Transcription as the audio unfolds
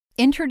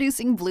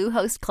Introducing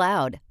Bluehost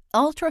Cloud,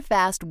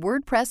 ultra-fast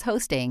WordPress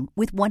hosting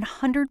with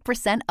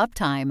 100%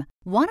 uptime.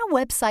 Want a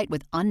website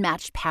with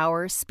unmatched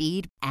power,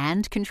 speed,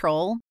 and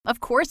control? Of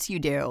course you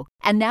do.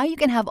 And now you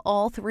can have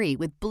all three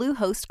with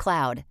Bluehost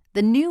Cloud,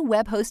 the new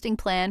web hosting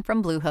plan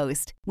from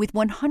Bluehost. With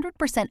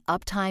 100%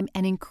 uptime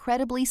and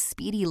incredibly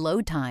speedy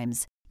load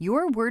times,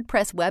 your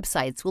WordPress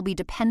websites will be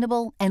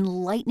dependable and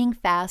lightning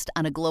fast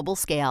on a global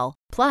scale.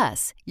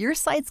 Plus, your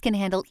sites can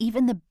handle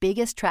even the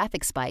biggest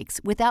traffic spikes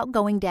without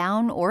going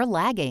down or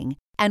lagging.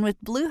 And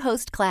with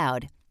Bluehost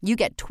Cloud, you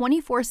get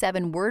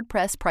 24/7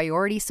 WordPress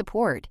priority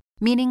support,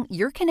 meaning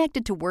you're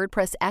connected to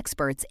WordPress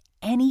experts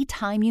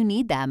anytime you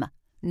need them.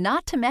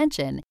 Not to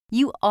mention,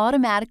 you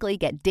automatically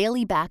get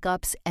daily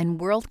backups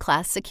and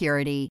world-class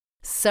security.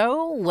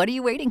 So, what are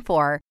you waiting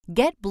for?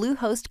 Get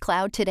Bluehost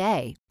Cloud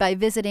today by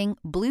visiting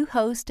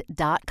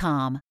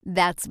Bluehost.com.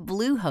 That's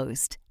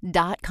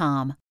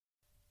Bluehost.com.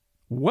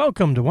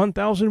 Welcome to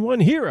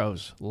 1001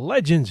 Heroes,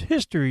 Legends,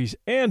 Histories,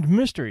 and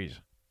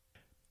Mysteries.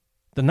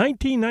 The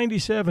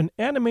 1997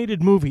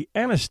 animated movie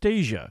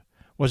Anastasia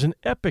was an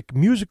epic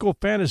musical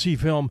fantasy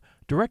film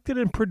directed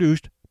and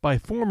produced by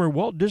former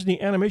Walt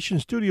Disney Animation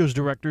Studios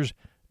directors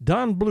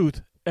Don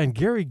Bluth and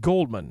Gary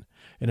Goldman,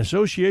 in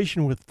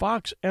association with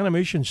Fox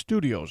Animation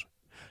Studios,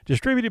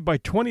 distributed by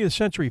 20th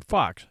Century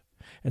Fox,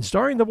 and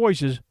starring the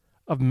voices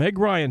of Meg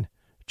Ryan,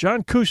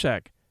 John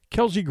Cusack,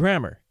 Kelsey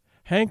Grammer,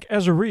 Hank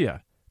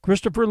Azaria,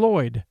 Christopher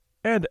Lloyd,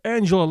 and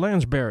Angela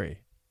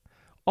Lansbury.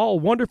 All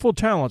wonderful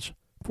talents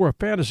for a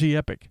fantasy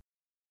epic.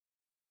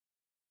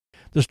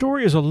 The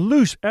story is a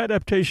loose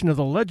adaptation of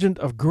the legend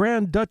of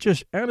Grand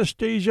Duchess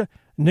Anastasia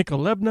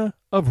Nikolaevna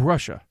of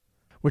Russia,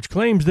 which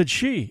claims that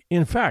she,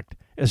 in fact,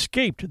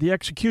 escaped the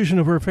execution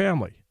of her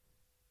family.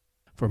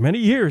 For many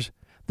years,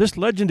 this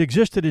legend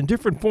existed in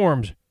different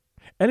forms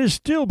and is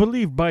still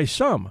believed by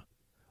some,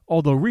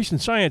 although recent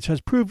science has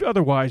proved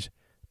otherwise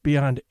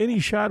beyond any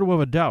shadow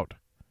of a doubt.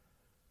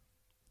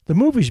 The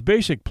movie's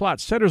basic plot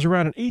centers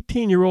around an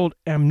 18-year-old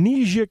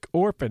amnesiac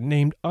orphan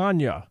named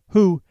Anya,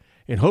 who,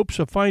 in hopes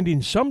of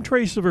finding some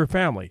trace of her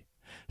family,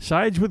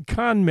 sides with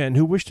con men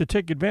who wish to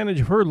take advantage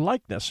of her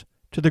likeness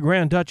to the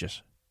Grand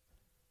Duchess.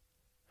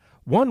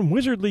 One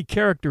wizardly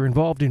character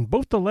involved in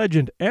both the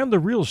legend and the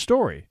real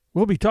story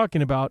we'll be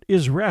talking about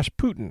is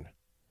Rasputin,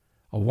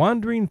 a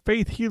wandering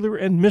faith healer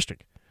and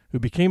mystic who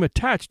became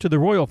attached to the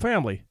royal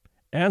family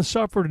and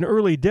suffered an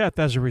early death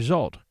as a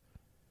result.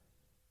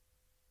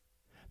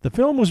 The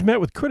film was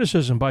met with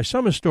criticism by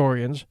some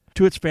historians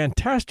to its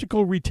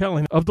fantastical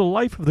retelling of the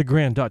life of the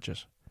Grand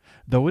Duchess,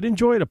 though it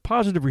enjoyed a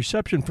positive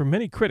reception from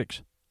many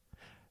critics,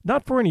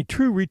 not for any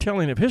true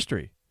retelling of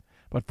history,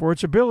 but for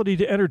its ability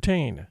to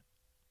entertain.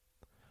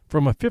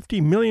 From a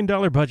 $50 million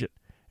budget,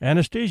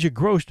 Anastasia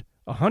grossed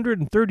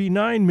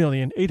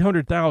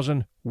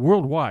 $139,800,000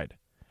 worldwide,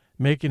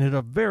 making it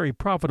a very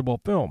profitable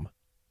film.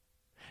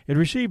 It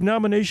received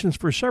nominations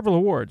for several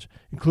awards,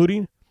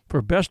 including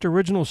for Best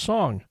Original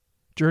Song,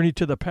 Journey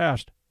to the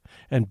Past,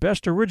 and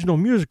Best Original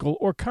Musical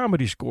or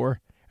Comedy Score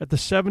at the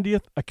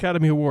 70th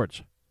Academy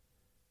Awards.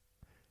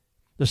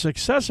 The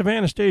success of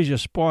Anastasia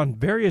spawned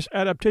various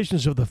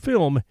adaptations of the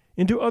film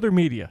into other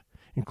media,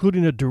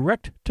 including a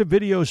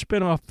direct-to-video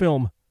spin-off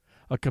film,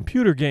 a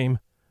computer game,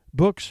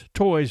 books,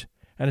 toys,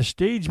 and a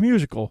stage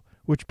musical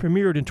which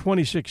premiered in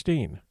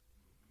 2016.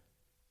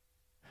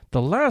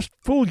 The last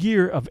full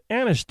year of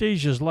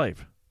Anastasia's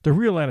life, the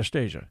real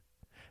Anastasia,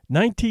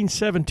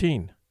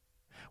 1917,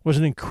 was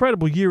an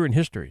incredible year in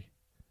history.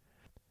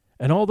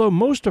 And although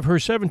most of her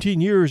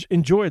 17 years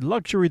enjoyed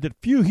luxury that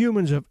few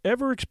humans have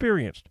ever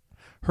experienced,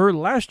 her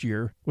last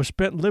year was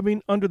spent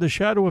living under the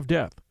shadow of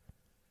death.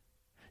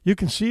 You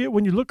can see it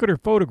when you look at her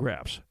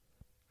photographs.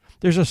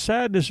 There's a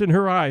sadness in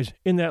her eyes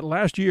in that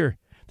last year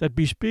that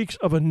bespeaks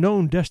of a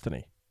known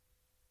destiny.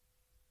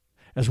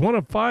 As one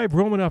of 5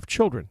 Romanov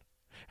children,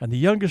 and the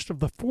youngest of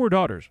the 4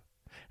 daughters,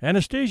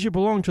 Anastasia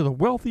belonged to the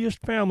wealthiest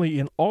family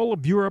in all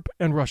of Europe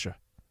and Russia,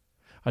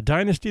 a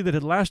dynasty that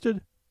had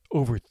lasted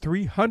over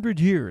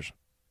 300 years.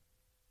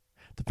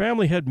 The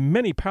family had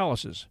many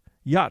palaces,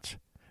 yachts,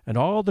 and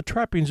all the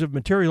trappings of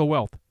material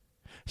wealth,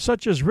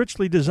 such as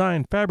richly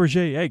designed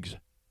Fabergé eggs,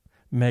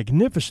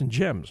 magnificent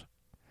gems,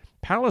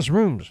 palace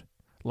rooms,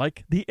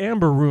 like the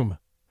Amber Room,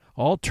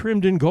 all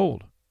trimmed in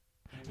gold,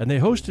 and they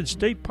hosted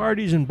state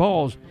parties and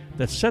balls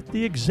that set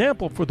the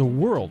example for the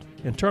world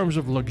in terms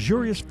of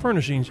luxurious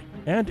furnishings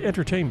and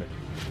entertainment.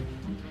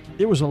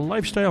 It was a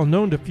lifestyle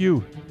known to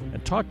few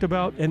and talked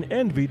about and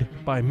envied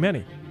by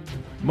many,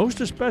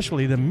 most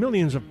especially the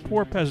millions of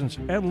poor peasants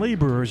and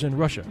laborers in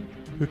Russia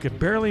who could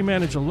barely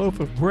manage a loaf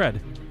of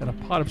bread and a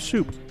pot of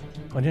soup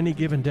on any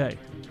given day.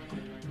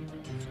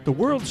 The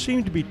world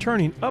seemed to be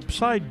turning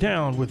upside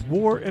down with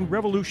war and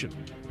revolution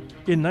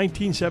in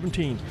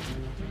 1917,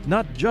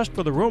 not just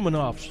for the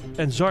Romanovs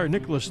and Tsar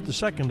Nicholas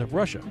II of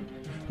Russia,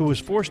 who was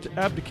forced to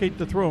abdicate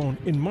the throne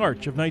in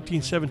March of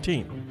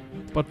 1917,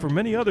 but for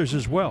many others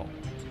as well.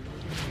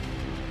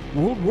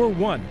 World War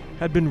I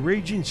had been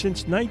raging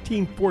since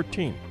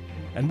 1914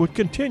 and would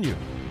continue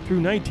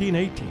through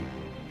 1918.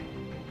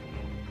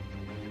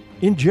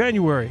 In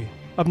January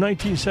of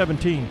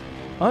 1917,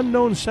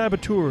 unknown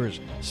saboteurs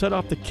set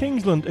off the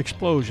Kingsland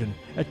explosion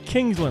at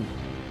Kingsland,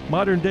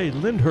 modern-day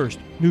Lyndhurst,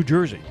 New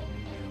Jersey,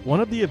 one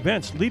of the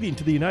events leading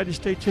to the United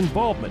States'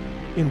 involvement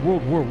in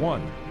World War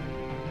I.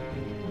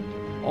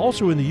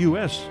 Also in the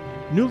U.S.,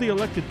 newly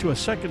elected to a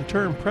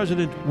second-term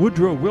President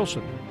Woodrow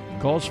Wilson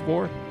calls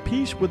for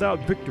peace without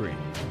victory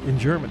in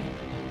Germany.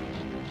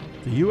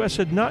 The U.S.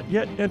 had not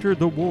yet entered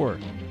the war,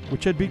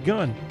 which had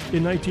begun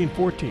in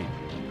 1914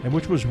 and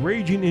which was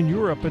raging in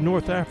Europe and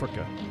North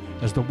Africa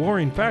as the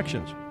warring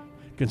factions,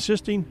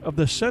 consisting of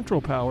the Central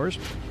Powers,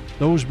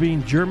 those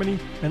being Germany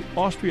and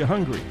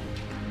Austria-Hungary,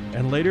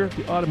 and later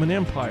the Ottoman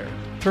Empire,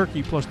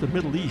 Turkey plus the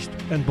Middle East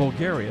and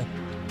Bulgaria,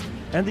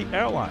 and the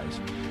Allies,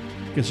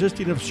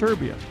 consisting of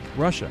Serbia,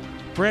 Russia,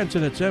 France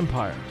and its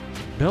empire,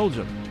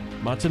 Belgium,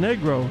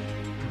 Montenegro,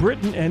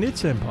 Britain and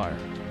its empire,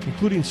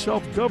 including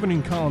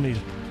self-governing colonies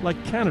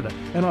like Canada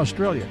and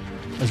Australia,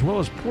 as well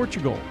as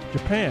Portugal,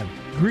 Japan,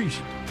 Greece,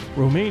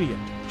 Romania,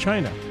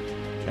 China,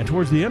 and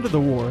towards the end of the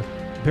war,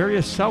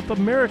 various South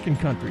American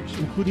countries,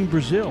 including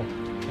Brazil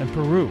and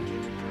Peru.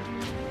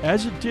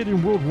 As it did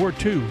in World War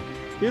II,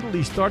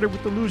 Italy started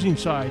with the losing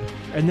side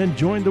and then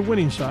joined the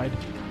winning side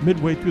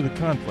midway through the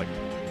conflict.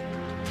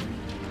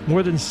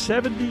 More than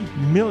 70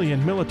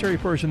 million military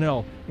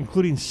personnel,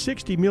 including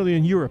 60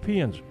 million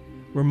Europeans,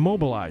 were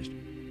mobilized,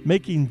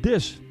 making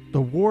this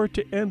the war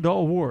to end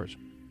all wars,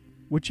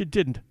 which it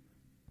didn't,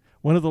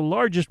 one of the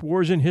largest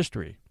wars in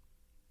history.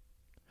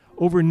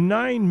 Over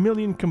 9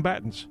 million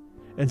combatants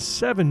and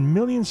 7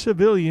 million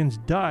civilians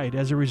died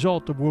as a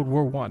result of World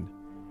War I,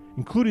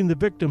 including the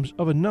victims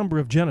of a number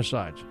of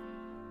genocides.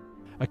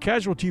 A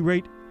casualty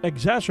rate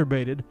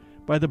exacerbated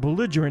by the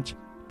belligerents'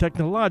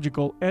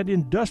 technological and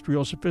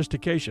industrial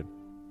sophistication,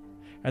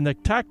 and the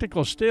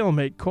tactical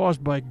stalemate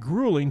caused by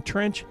grueling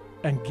trench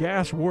and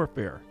gas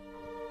warfare.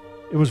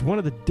 It was one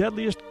of the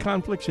deadliest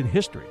conflicts in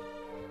history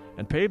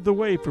and paved the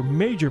way for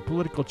major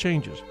political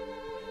changes,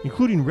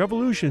 including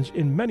revolutions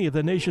in many of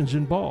the nations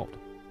involved,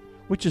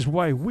 which is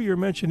why we are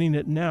mentioning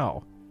it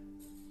now.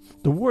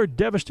 The war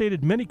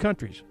devastated many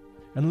countries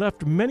and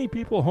left many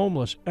people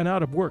homeless and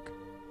out of work,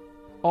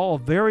 all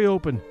very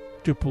open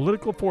to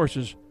political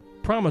forces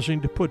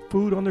promising to put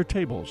food on their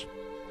tables.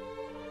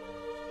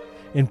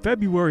 In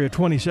February of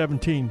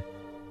 2017,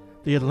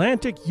 the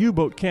Atlantic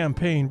U-boat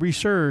campaign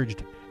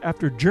resurged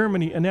after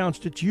Germany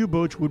announced its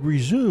U-boats would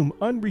resume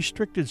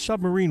unrestricted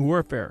submarine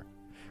warfare,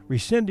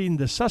 rescinding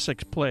the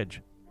Sussex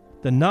Pledge,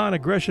 the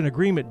non-aggression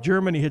agreement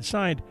Germany had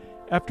signed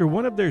after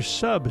one of their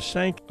subs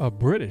sank a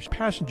British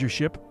passenger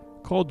ship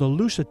called the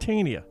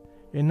Lusitania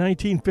in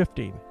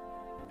 1915.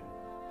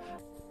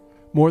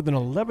 More than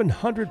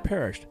 1,100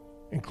 perished,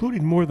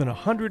 including more than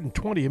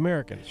 120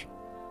 Americans.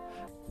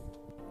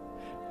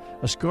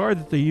 A scar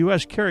that the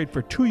U.S. carried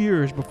for 2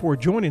 years before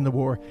joining the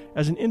war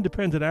as an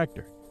independent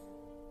actor.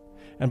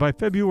 And by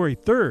February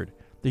 3rd,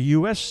 the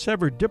U.S.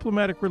 severed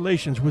diplomatic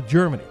relations with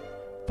Germany,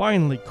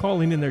 finally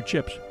calling in their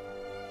chips.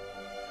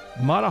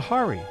 Mata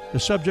Hari, the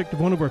subject of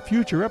one of our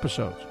future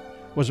episodes,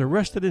 was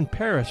arrested in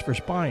Paris for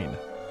spying.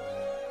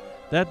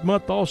 That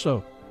month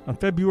also, on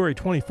February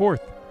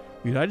 24th,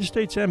 United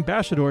States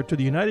Ambassador to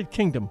the United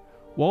Kingdom,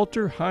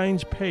 Walter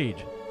Hines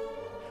Page,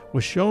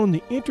 was shown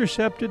the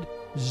intercepted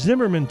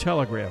Zimmerman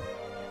telegram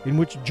in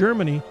which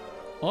Germany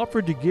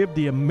offered to give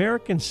the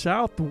American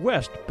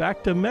Southwest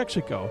back to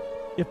Mexico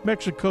if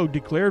Mexico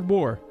declared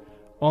war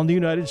on the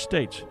United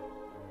States.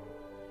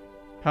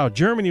 How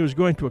Germany was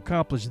going to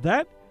accomplish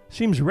that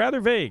seems rather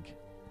vague,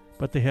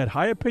 but they had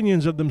high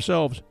opinions of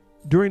themselves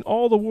during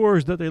all the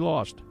wars that they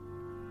lost,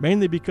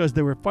 mainly because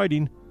they were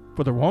fighting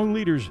for the wrong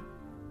leaders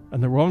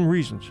and the wrong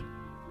reasons.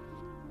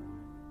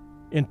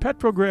 In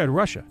Petrograd,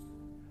 Russia,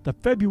 the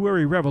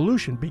February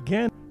Revolution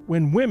began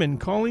when women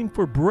calling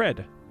for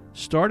bread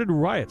started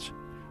riots,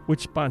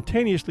 which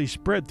spontaneously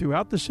spread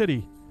throughout the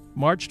city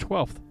March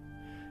 12th,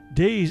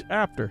 days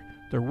after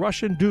the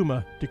Russian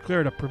Duma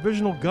declared a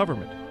provisional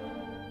government.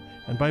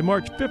 And by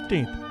March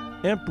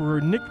 15th, Emperor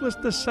Nicholas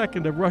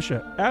II of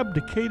Russia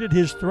abdicated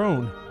his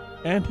throne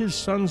and his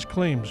son's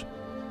claims.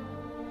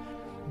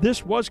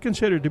 This was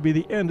considered to be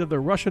the end of the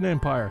Russian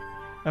Empire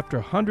after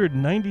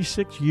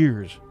 196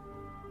 years.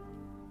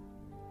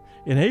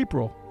 In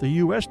April, the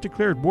U.S.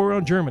 declared war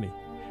on Germany,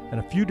 and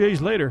a few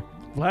days later,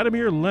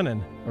 Vladimir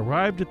Lenin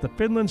arrived at the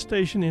Finland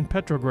station in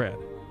Petrograd,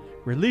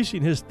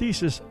 releasing his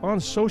thesis on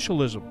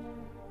socialism,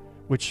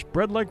 which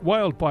spread like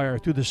wildfire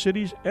through the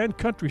cities and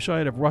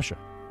countryside of Russia,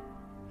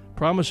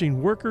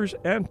 promising workers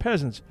and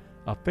peasants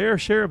a fair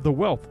share of the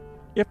wealth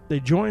if they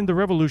joined the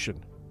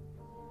revolution.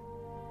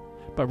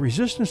 But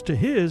resistance to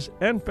his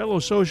and fellow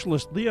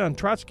socialist Leon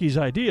Trotsky's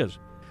ideas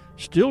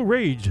still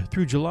raged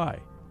through July,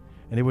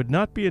 and it would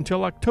not be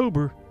until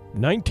October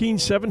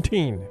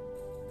 1917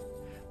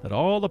 that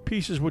all the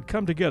pieces would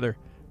come together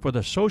for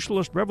the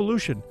socialist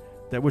revolution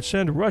that would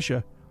send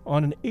Russia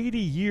on an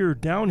 80-year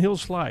downhill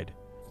slide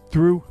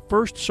through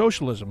first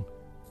socialism,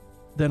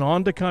 then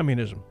on to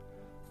communism.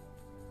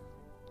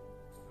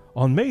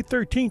 On May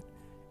 13th,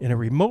 in a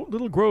remote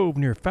little grove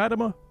near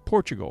Fatima,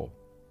 Portugal,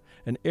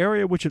 an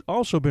area which had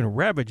also been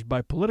ravaged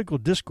by political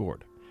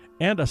discord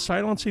and a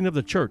silencing of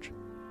the church.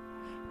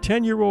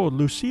 10-year-old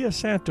Lucia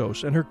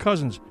Santos and her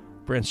cousins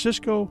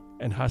Francisco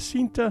and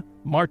Jacinta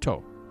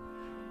Marto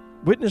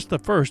witnessed the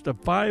first of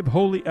 5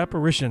 holy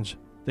apparitions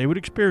they would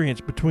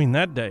experience between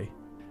that day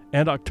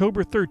and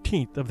October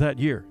 13th of that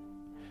year.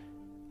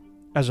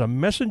 As a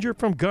messenger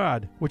from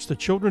God, which the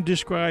children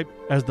described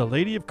as the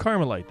Lady of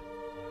Carmelite,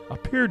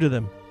 appeared to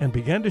them and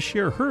began to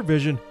share her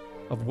vision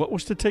of what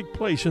was to take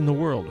place in the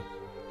world.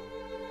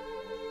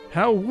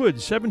 How would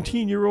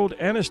 17-year-old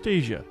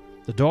Anastasia,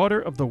 the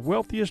daughter of the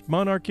wealthiest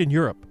monarch in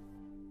Europe,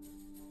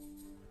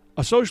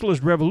 a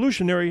socialist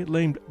revolutionary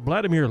named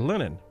Vladimir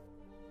Lenin,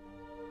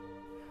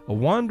 a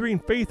wandering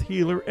faith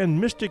healer and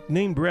mystic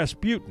named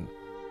Rasputin,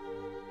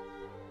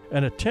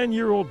 and a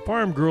 10-year-old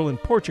farm girl in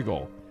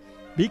Portugal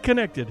be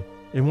connected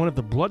in one of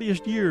the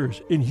bloodiest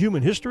years in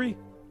human history?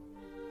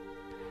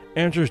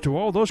 Answers to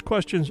all those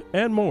questions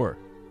and more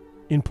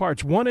in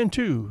parts 1 and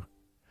 2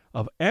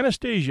 of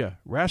Anastasia,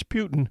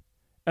 Rasputin,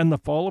 and the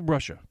Fall of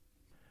Russia.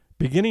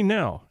 Beginning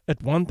now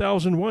at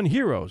 1001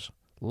 Heroes,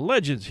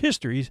 Legends,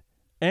 Histories,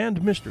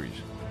 and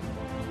Mysteries.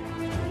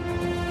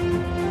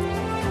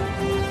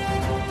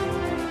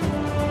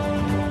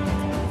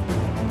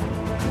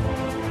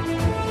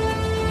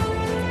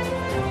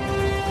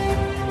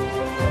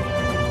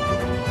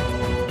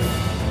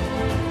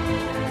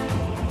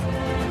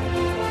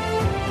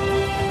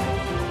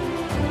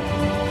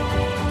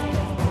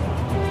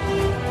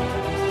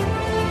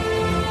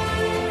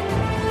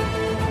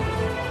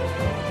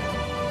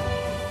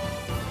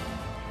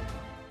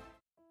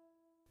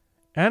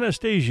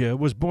 Anastasia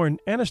was born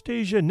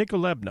Anastasia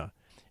Nikolaevna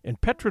in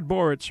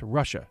Petrogorsk,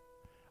 Russia,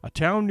 a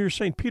town near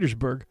St.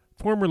 Petersburg,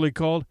 formerly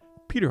called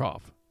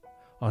Peterhof,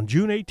 on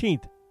June 18,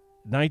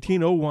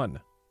 1901.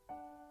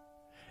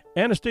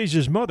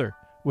 Anastasia's mother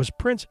was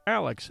Prince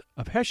Alex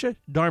of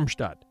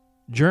Hesse-Darmstadt,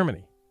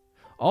 Germany,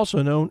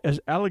 also known as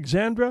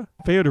Alexandra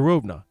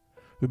Feodorovna,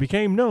 who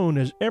became known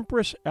as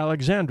Empress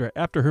Alexandra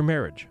after her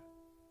marriage.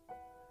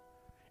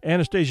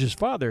 Anastasia's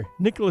father,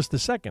 Nicholas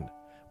II,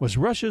 was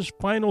Russia's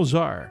final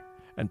Tsar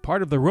and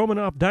part of the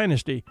Romanov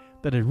dynasty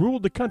that had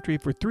ruled the country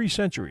for 3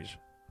 centuries.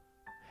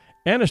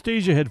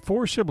 Anastasia had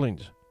 4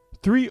 siblings,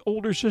 3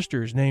 older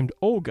sisters named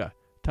Olga,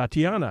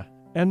 Tatiana,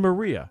 and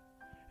Maria,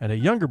 and a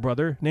younger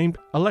brother named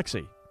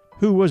Alexei,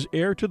 who was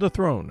heir to the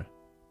throne.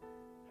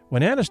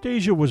 When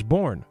Anastasia was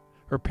born,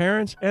 her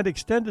parents and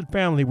extended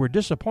family were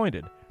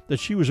disappointed that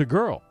she was a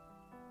girl.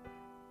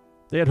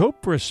 They had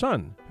hoped for a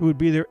son who would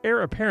be their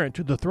heir apparent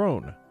to the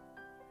throne.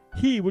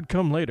 He would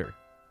come later.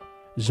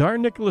 Tsar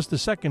Nicholas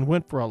II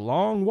went for a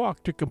long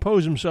walk to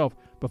compose himself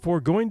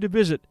before going to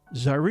visit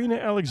Tsarina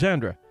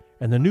Alexandra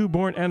and the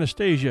newborn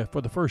Anastasia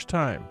for the first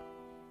time.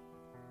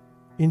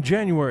 In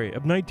January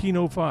of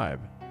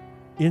 1905,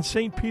 in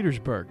St.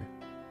 Petersburg,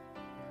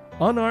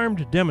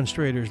 unarmed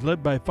demonstrators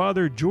led by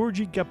Father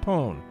Georgy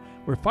Gapon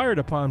were fired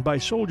upon by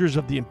soldiers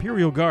of the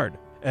Imperial Guard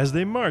as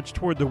they marched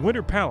toward the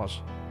Winter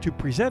Palace to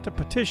present a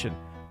petition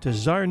to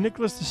Tsar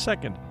Nicholas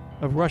II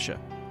of Russia.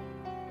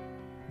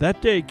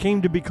 That day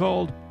came to be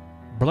called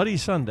Bloody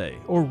Sunday,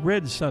 or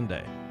Red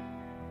Sunday.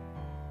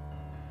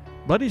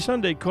 Bloody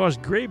Sunday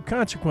caused grave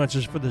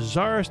consequences for the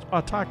Tsarist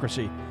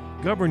autocracy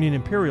governing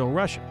Imperial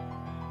Russia.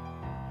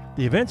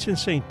 The events in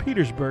St.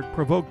 Petersburg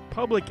provoked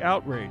public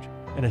outrage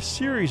and a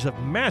series of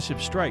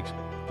massive strikes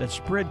that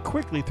spread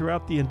quickly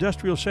throughout the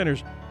industrial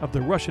centers of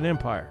the Russian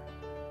Empire.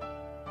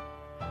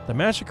 The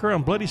massacre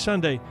on Bloody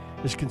Sunday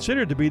is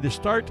considered to be the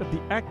start of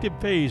the active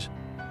phase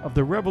of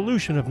the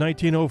Revolution of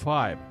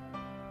 1905.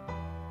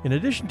 In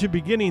addition to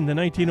beginning the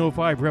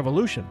 1905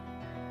 revolution,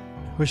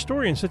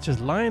 historians such as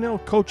Lionel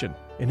Cochin,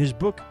 in his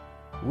book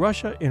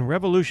Russia in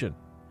Revolution,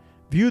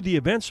 view the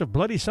events of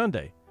Bloody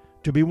Sunday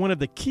to be one of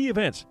the key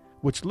events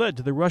which led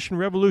to the Russian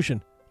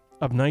Revolution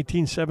of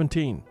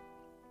 1917.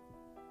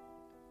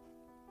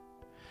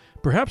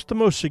 Perhaps the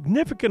most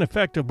significant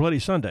effect of Bloody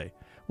Sunday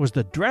was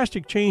the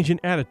drastic change in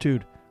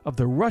attitude of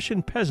the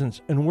Russian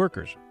peasants and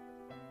workers.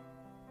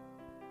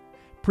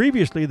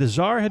 Previously, the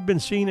Tsar had been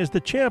seen as the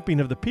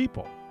champion of the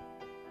people.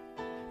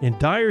 In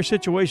dire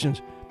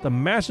situations, the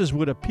masses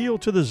would appeal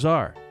to the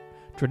Tsar,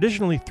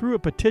 traditionally through a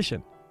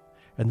petition,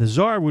 and the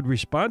Tsar would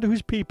respond to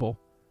his people,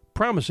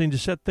 promising to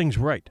set things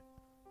right.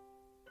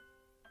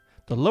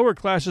 The lower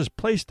classes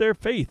placed their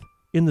faith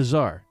in the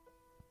Tsar.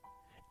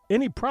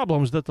 Any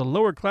problems that the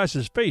lower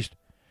classes faced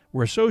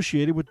were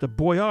associated with the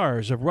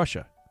boyars of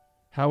Russia.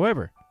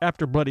 However,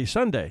 after Bloody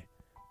Sunday,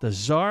 the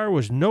Tsar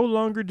was no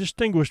longer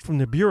distinguished from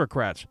the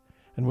bureaucrats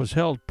and was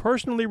held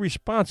personally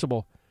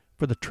responsible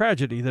for the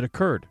tragedy that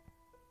occurred.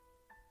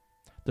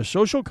 The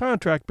social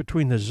contract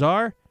between the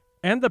Tsar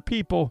and the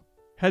people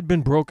had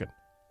been broken,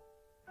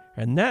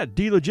 and that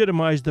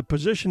delegitimized the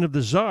position of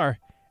the Tsar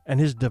and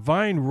his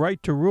divine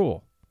right to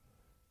rule.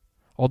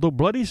 Although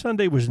Bloody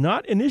Sunday was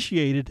not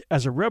initiated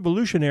as a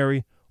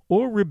revolutionary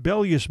or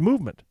rebellious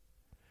movement,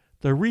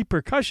 the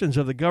repercussions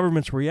of the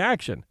government's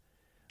reaction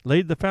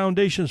laid the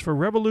foundations for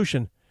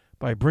revolution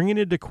by bringing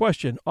into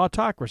question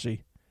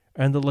autocracy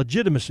and the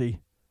legitimacy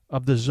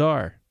of the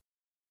Tsar.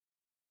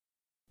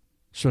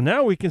 So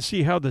now we can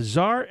see how the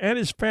Tsar and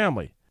his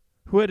family,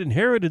 who had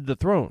inherited the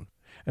throne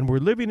and were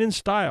living in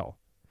style,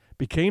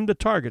 became the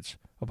targets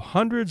of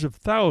hundreds of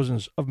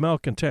thousands of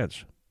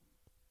malcontents.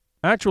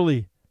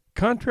 Actually,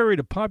 contrary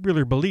to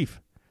popular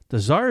belief, the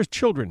Tsar's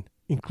children,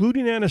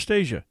 including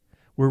Anastasia,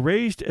 were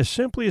raised as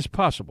simply as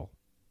possible.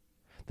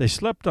 They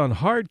slept on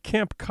hard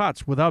camp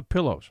cots without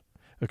pillows,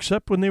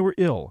 except when they were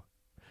ill,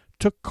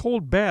 took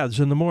cold baths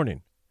in the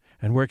morning,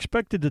 and were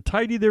expected to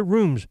tidy their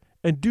rooms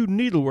and do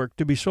needlework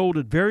to be sold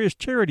at various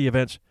charity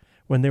events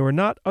when they were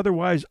not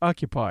otherwise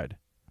occupied.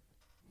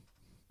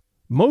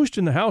 Most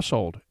in the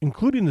household,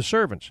 including the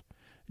servants,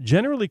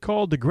 generally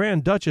called the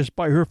Grand Duchess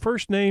by her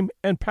first name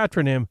and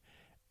patronym,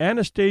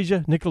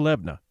 Anastasia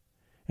Nikolaevna,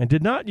 and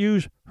did not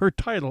use her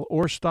title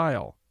or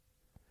style.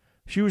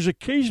 She was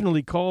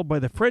occasionally called by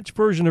the French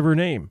version of her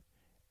name,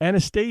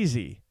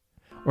 Anastasia,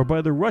 or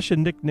by the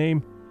Russian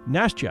nickname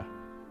Nastya,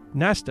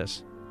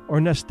 Nastas, or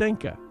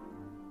Nastenka.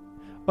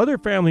 Other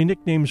family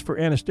nicknames for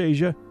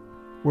Anastasia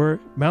were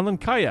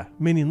Malenkaya,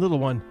 meaning little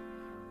one,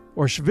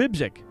 or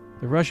Shvibzik,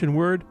 the Russian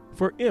word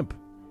for imp.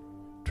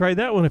 Try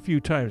that one a few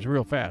times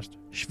real fast.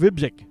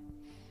 Shvibzik.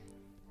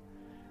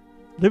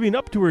 Living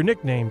up to her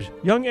nicknames,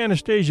 young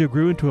Anastasia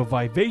grew into a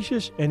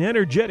vivacious and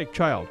energetic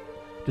child,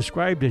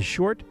 described as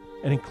short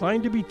and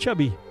inclined to be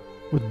chubby,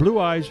 with blue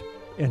eyes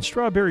and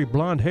strawberry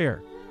blonde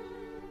hair.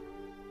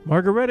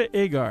 Margareta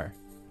Agar,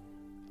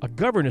 a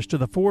governess to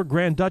the 4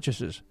 Grand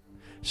Duchesses,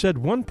 said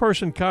one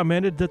person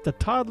commented that the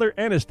toddler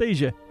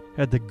Anastasia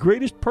had the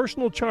greatest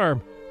personal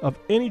charm of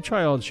any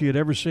child she had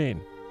ever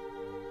seen.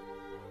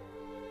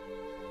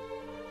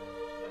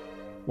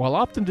 While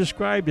often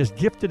described as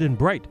gifted and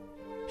bright,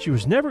 she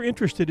was never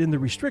interested in the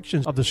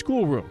restrictions of the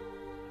schoolroom,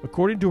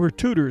 according to her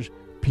tutors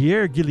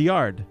Pierre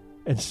Gilliard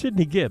and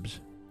Sidney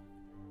Gibbs.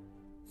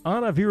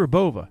 Anna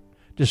Virabova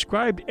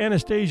described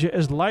Anastasia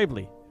as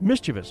lively,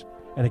 mischievous,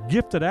 and a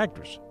gifted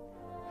actress.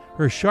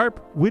 Her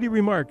sharp, witty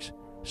remarks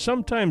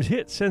sometimes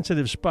hit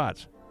sensitive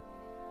spots.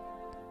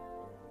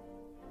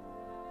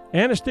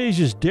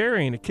 Anastasia's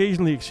daring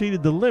occasionally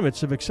exceeded the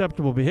limits of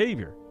acceptable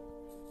behavior.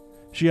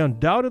 She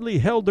undoubtedly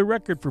held the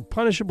record for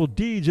punishable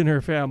deeds in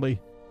her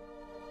family.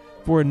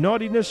 For her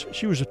naughtiness,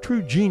 she was a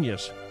true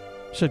genius,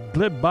 said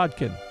Gleb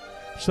Bodkin,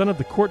 son of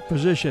the court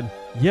physician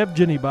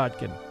Yevgeny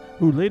Bodkin,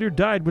 who later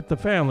died with the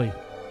family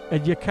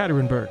at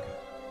Yekaterinburg.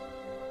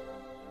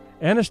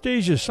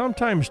 Anastasia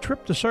sometimes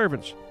tripped the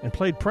servants and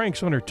played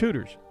pranks on her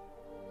tutors.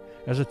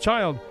 As a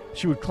child,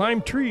 she would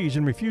climb trees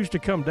and refuse to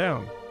come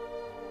down.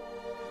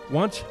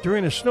 Once,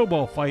 during a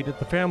snowball fight at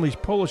the family's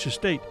Polish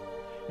estate,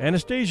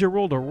 Anastasia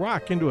rolled a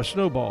rock into a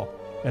snowball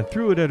and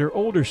threw it at her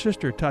older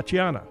sister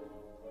Tatiana,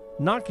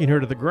 knocking her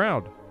to the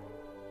ground.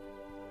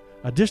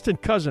 A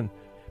distant cousin,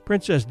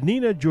 Princess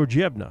Nina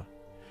Georgievna,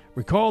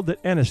 recalled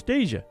that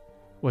Anastasia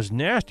was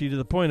nasty to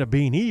the point of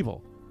being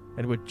evil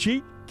and would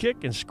cheat,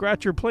 kick, and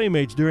scratch her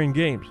playmates during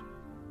games.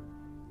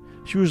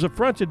 She was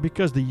affronted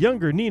because the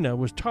younger Nina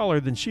was taller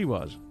than she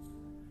was.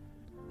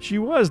 She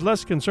was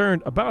less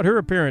concerned about her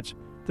appearance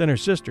than her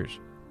sisters.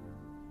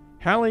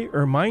 Hallie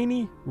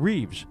Hermione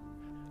Reeves,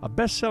 a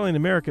best-selling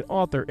American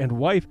author and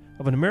wife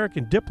of an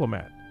American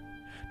diplomat,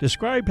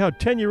 described how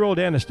 10-year-old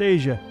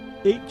Anastasia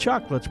ate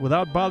chocolates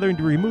without bothering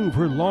to remove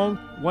her long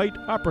white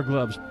opera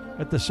gloves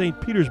at the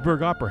St.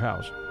 Petersburg Opera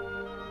House.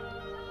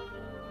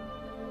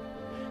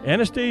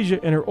 Anastasia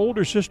and her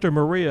older sister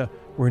Maria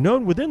were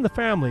known within the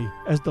family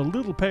as the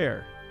Little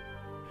Pair.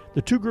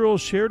 The 2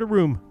 girls shared a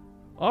room,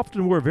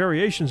 often wore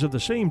variations of the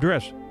same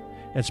dress,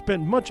 and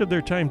spent much of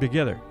their time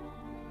together.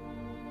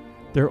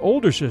 Their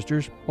older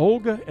sisters,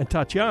 Olga and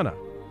Tatiana,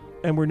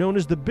 and were known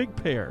as the Big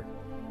Pair.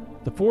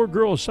 The 4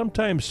 girls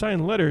sometimes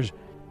signed letters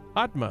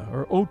Atma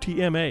or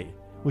OTMA,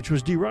 which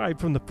was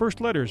derived from the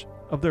first letters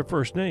of their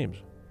first names.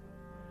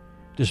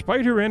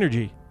 Despite her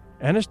energy,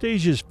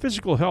 Anastasia's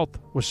physical health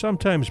was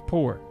sometimes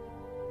poor.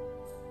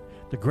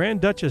 The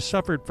Grand Duchess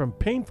suffered from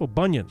painful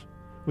bunions,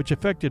 which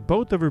affected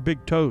both of her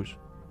big toes.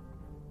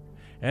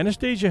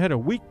 Anastasia had a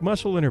weak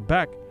muscle in her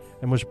back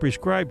and was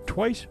prescribed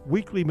twice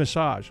weekly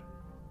massage.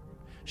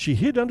 She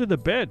hid under the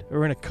bed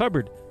or in a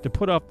cupboard to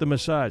put off the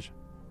massage.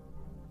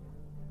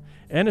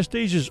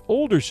 Anastasia's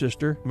older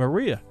sister,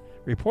 Maria,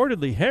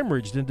 reportedly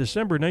hemorrhaged in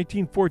December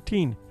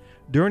 1914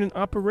 during an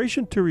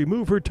operation to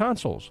remove her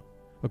tonsils,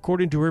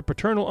 according to her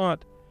paternal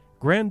aunt,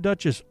 Grand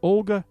Duchess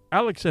Olga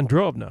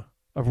Alexandrovna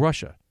of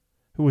Russia,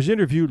 who was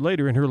interviewed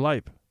later in her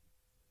life.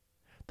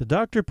 The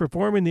doctor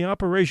performing the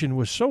operation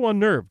was so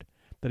unnerved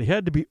that he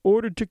had to be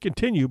ordered to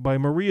continue by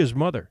Maria's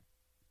mother.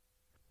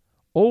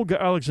 Olga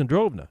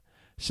Alexandrovna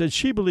said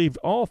she believed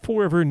all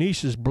 4 of her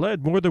nieces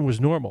bled more than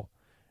was normal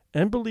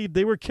and believed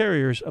they were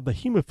carriers of the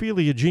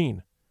hemophilia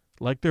gene,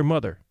 like their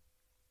mother.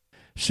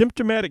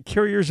 Symptomatic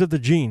carriers of the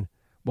gene,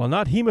 while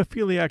not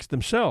hemophiliacs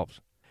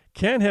themselves,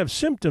 can have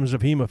symptoms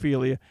of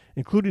hemophilia,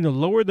 including a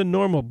lower than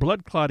normal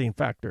blood clotting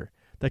factor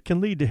that can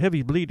lead to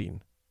heavy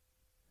bleeding.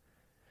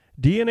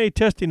 DNA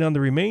testing on the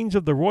remains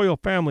of the royal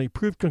family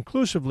proved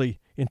conclusively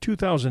in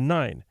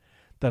 2009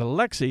 that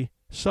Alexei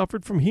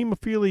suffered from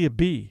hemophilia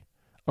B,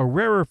 a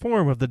rarer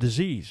form of the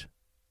disease.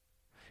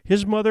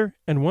 his mother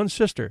and one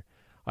sister,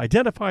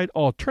 identified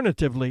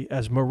alternatively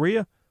as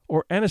Maria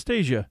or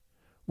Anastasia,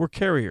 were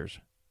carriers.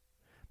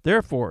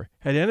 Therefore,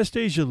 had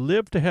Anastasia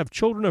lived to have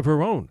children of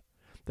her own,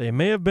 they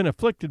may have been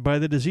afflicted by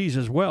the disease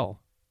as well.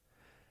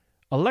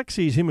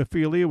 Alexei's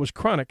hemophilia was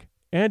chronic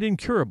and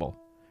incurable.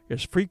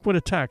 His frequent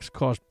attacks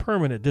caused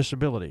permanent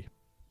disability.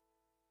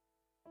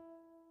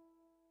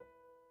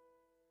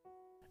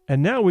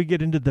 And now we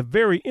get into the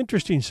very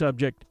interesting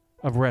subject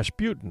of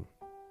Rasputin.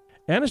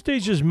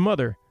 Anastasia's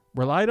mother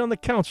relied on the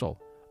counsel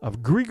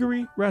of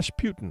Grigory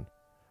Rasputin,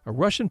 a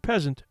Russian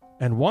peasant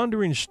and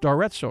wandering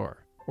staretsor,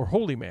 or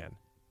holy man,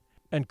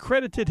 and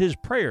credited his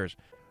prayers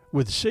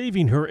with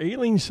saving her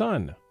ailing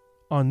son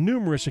on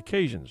numerous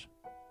occasions.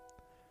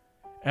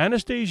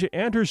 Anastasia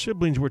and her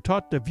siblings were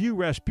taught to view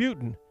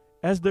Rasputin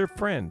as their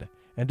friend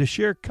and to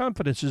share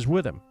confidences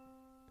with him.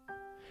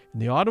 In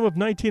the autumn of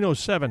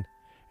 1907,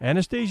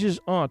 Anastasia's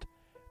aunt,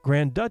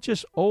 Grand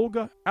Duchess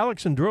Olga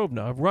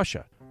Alexandrovna of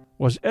Russia,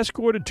 was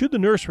escorted to the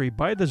nursery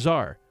by the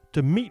Tsar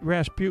to meet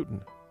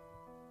Rasputin.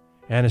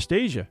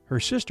 Anastasia, her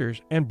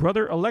sisters, and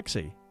brother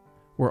Alexei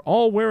were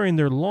all wearing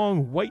their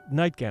long white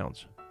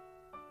nightgowns.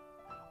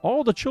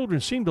 All the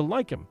children seemed to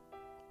like him,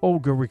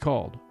 Olga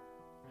recalled.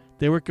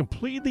 They were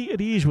completely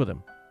at ease with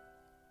him.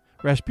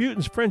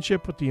 Rasputin's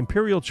friendship with the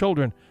imperial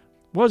children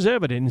was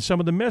evident in some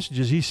of the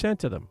messages he sent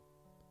to them.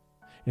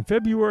 In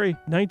February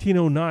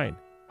 1909,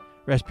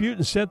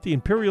 Rasputin sent the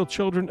imperial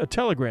children a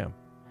telegram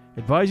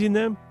advising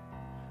them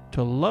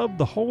to love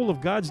the whole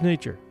of God's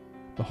nature,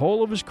 the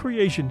whole of his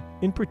creation,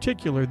 in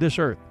particular this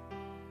earth.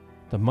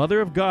 The Mother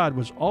of God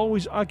was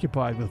always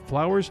occupied with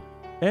flowers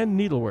and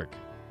needlework.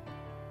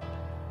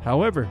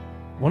 However,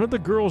 one of the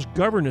girls'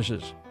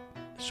 governesses,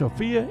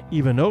 Sofia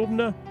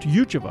Ivanovna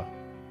Tyucheva,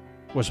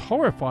 was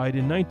horrified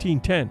in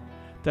 1910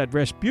 that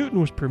Rasputin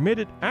was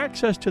permitted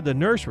access to the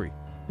nursery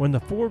when the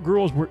four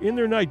girls were in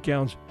their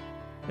nightgowns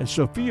and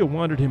Sofia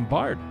wanted him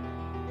barred.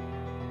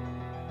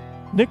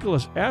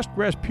 Nicholas asked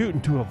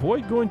Rasputin to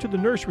avoid going to the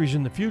nurseries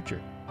in the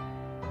future.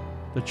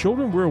 The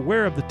children were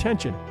aware of the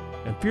tension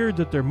and feared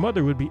that their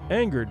mother would be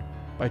angered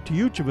by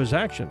Tyucheva's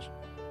actions.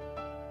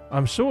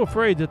 "I'm so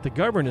afraid that the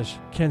governess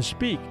can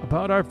speak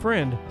about our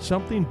friend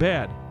something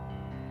bad,"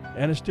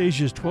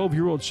 Anastasia's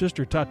 12-year-old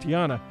sister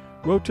Tatiana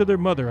wrote to their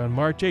mother on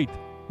March 8,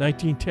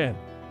 1910.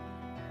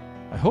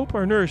 "I hope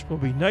our nurse will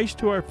be nice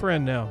to our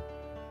friend now."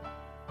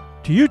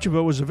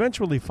 Tyucheva was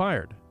eventually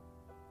fired.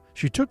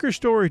 She took her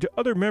story to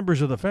other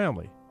members of the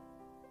family.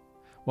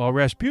 While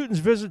Rasputin's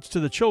visits to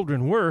the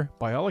children were,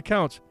 by all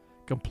accounts,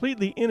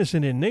 completely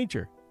innocent in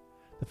nature,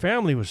 the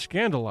family was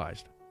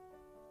scandalized.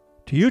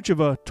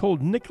 Tyucheva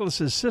told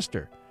Nicholas's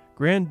sister,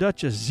 Grand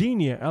Duchess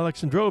Xenia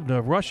Alexandrovna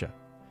of Russia,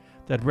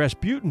 that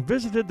Rasputin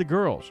visited the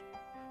girls,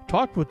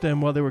 talked with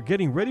them while they were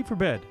getting ready for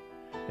bed,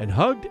 and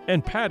hugged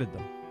and patted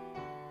them.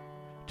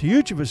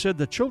 Tyucheva said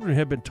the children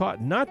had been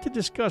taught not to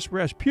discuss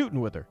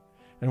Rasputin with her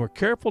and were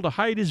careful to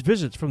hide his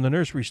visits from the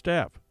nursery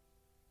staff.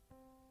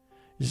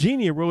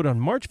 Xenia wrote on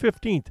March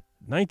 15,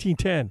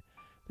 1910,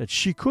 that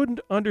she couldn't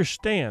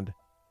understand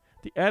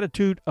the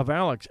attitude of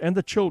Alex and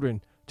the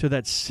children to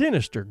that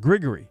sinister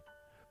Grigory,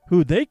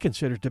 who they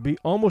considered to be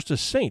almost a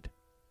saint,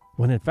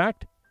 when in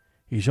fact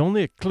he's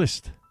only a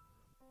klist.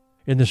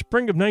 In the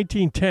spring of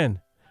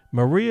 1910,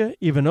 Maria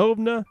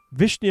Ivanovna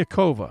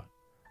Vishnyakova,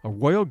 a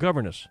royal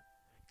governess,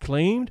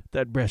 claimed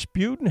that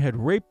Rasputin had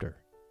raped her.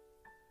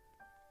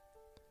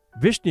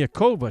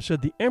 Vishnyakova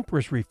said the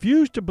empress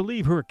refused to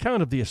believe her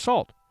account of the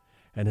assault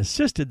and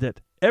insisted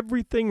that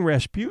everything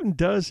Rasputin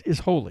does is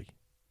holy.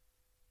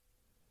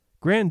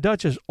 Grand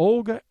Duchess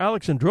Olga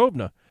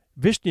Alexandrovna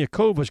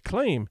Vishniakova's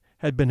claim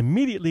had been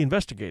immediately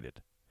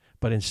investigated,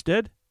 but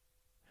instead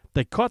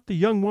they caught the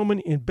young woman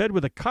in bed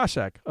with a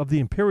Cossack of the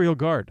Imperial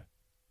Guard.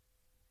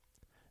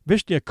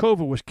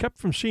 Vishnyakova was kept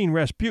from seeing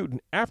Rasputin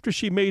after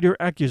she made her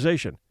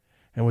accusation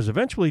and was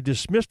eventually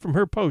dismissed from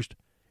her post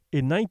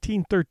in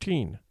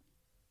 1913.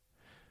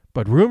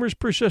 But rumors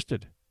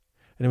persisted,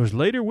 and it was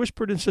later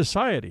whispered in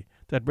society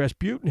that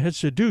Rasputin had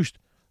seduced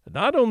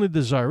not only the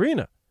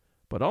Tsarina,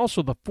 but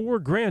also the four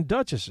Grand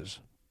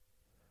Duchesses.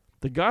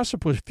 The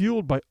gossip was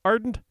fueled by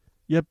ardent,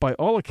 yet by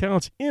all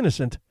accounts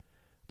innocent,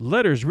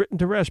 letters written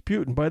to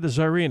Rasputin by the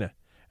Tsarina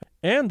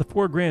and the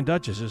four Grand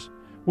Duchesses,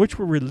 which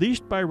were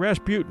released by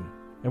Rasputin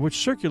and which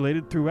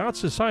circulated throughout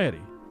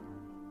society.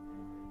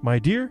 "My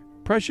dear,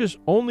 precious,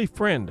 only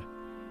friend,"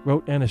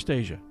 wrote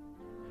Anastasia,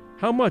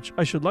 "how much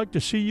I should like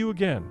to see you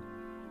again.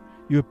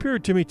 You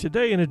appeared to me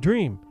today in a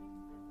dream.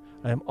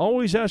 I am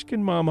always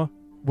asking Mama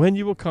when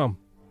you will come.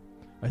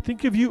 I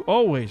think of you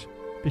always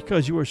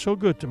because you are so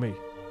good to me."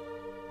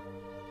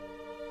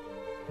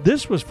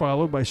 This was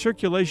followed by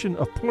circulation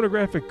of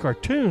pornographic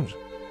cartoons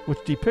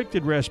which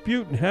depicted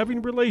Rasputin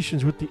having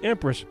relations with the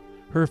Empress,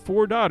 her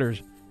four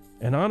daughters,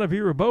 and Anna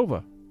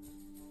Virabova.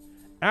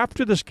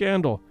 After the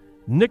scandal,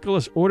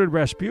 Nicholas ordered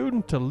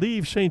Rasputin to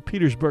leave St.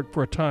 Petersburg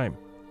for a time,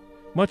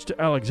 much to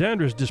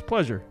Alexandra's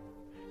displeasure,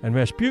 and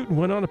Rasputin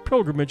went on a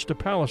pilgrimage to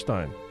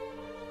Palestine.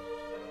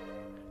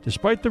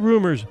 Despite the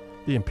rumors,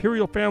 the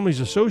imperial family's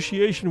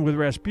association with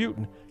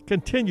Rasputin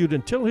continued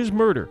until his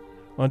murder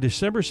on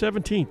December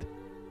 17,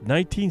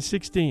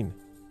 1916.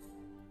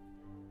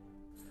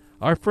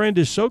 Our friend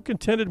is so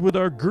contented with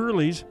our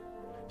girlies,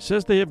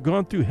 says they have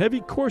gone through heavy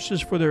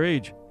courses for their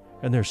age,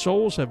 and their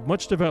souls have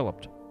much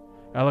developed,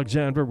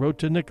 Alexandra wrote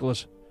to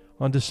Nicholas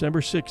on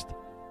December 6,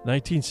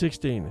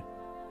 1916.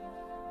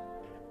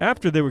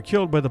 After they were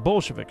killed by the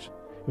Bolsheviks,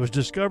 it was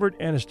discovered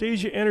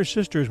Anastasia and her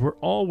sisters were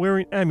all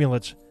wearing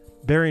amulets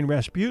bearing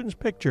Rasputin's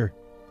picture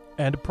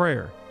and a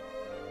prayer.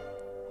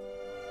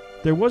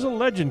 There was a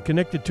legend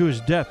connected to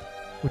his death,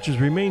 which has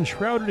remained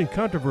shrouded in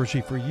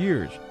controversy for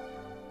years.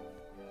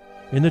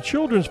 In the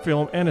children's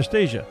film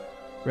Anastasia,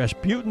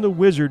 Rasputin the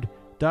wizard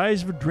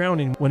dies of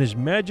drowning when his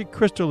magic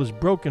crystal is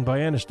broken by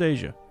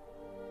Anastasia.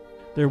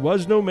 There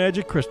was no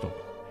magic crystal,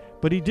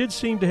 but he did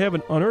seem to have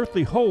an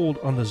unearthly hold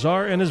on the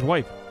Tsar and his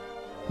wife,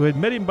 who had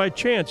met him by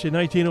chance in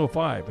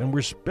 1905 and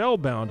were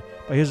spellbound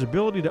by his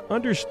ability to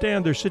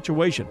understand their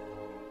situation,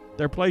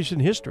 their place in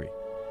history,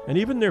 and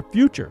even their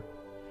future,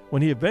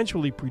 when he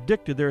eventually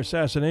predicted their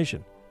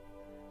assassination.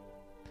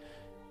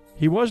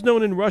 He was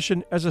known in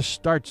Russian as a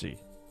Startsy,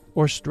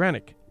 or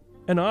Stranik,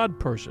 an odd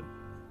person,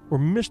 or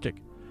mystic,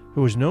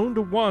 who was known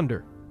to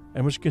wander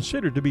and was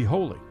considered to be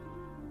holy.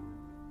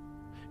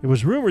 It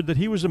was rumored that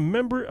he was a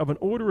member of an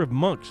order of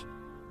monks,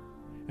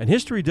 and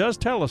history does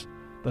tell us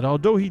that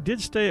although he did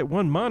stay at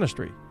one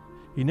monastery,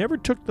 he never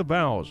took the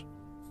vows.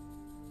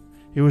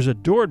 He was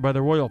adored by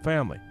the royal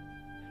family,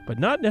 but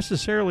not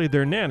necessarily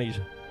their nannies,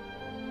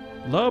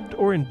 loved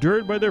or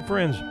endured by their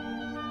friends,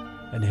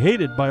 and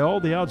hated by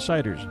all the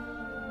outsiders.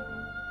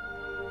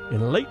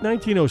 In late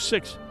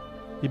 1906,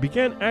 he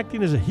began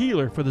acting as a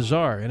healer for the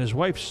Tsar and his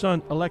wife's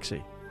son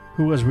Alexei,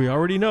 who, as we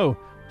already know,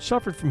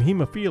 suffered from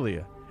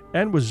hemophilia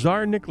and was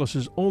Tsar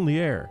Nicholas's only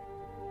heir.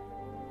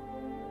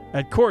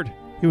 At court,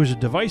 he was a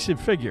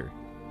divisive figure,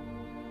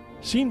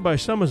 seen by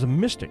some as a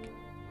mystic,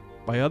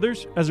 by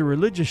others as a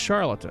religious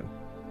charlatan.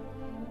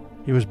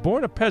 He was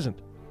born a peasant,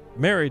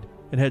 married,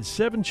 and had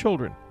 7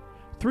 children,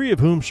 3 of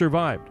whom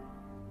survived.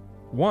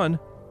 One,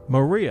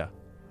 Maria,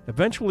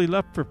 eventually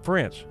left for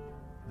France,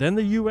 then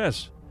the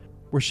U.S.,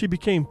 where she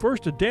became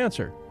first a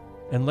dancer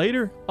and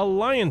later a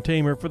lion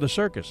tamer for the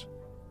circus.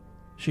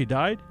 She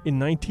died in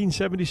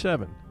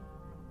 1977.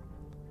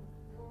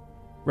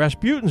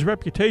 Rasputin's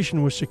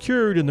reputation was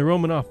secured in the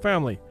Romanov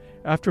family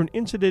after an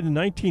incident in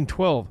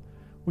 1912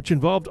 which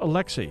involved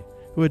Alexei,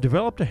 who had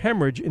developed a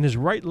hemorrhage in his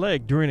right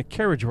leg during a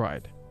carriage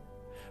ride.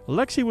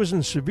 Alexei was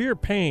in severe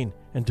pain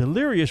and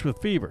delirious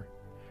with fever,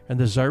 and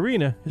the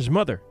Tsarina, his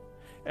mother,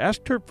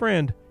 asked her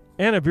friend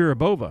Anna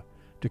Virabova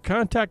to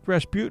contact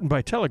Rasputin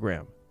by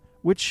telegram,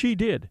 which she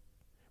did,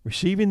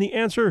 receiving the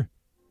answer,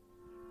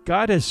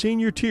 "God has seen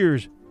your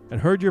tears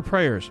and heard your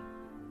prayers.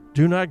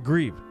 Do not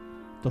grieve.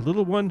 The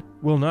little one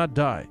will not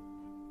die.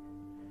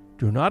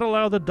 Do not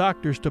allow the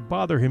doctors to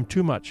bother him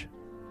too much."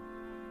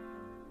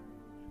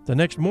 The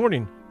next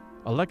morning,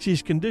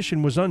 Alexei's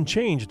condition was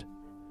unchanged,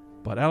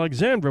 but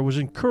Alexandra was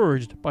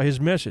encouraged by his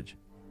message.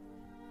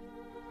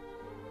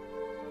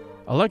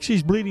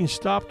 Alexei's bleeding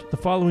stopped the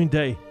following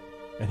day,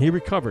 and he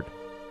recovered.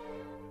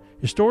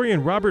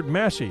 Historian Robert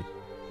Massey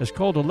has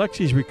called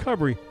Alexei's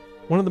recovery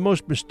one of the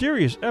most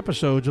mysterious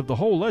episodes of the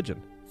whole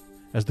legend,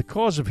 as the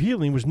cause of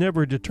healing was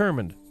never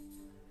determined.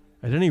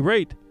 At any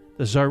rate,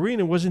 the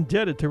Tsarina was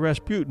indebted to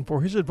Rasputin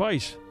for his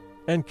advice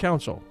and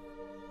counsel.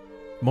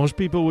 Most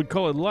people would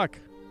call it luck,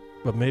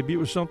 but maybe it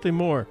was something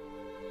more.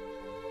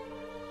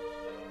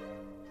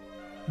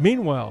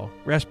 Meanwhile,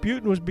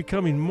 Rasputin was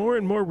becoming more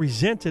and more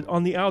resented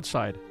on the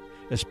outside,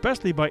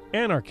 especially by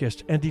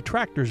anarchists and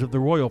detractors of the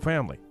royal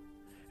family,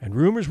 and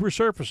rumors were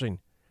surfacing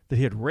that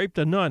he had raped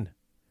a nun,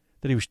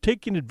 that he was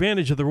taking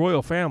advantage of the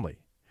royal family,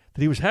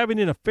 that he was having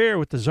an affair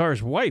with the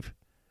Tsar's wife,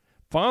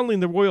 fondling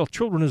the royal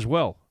children as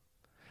well,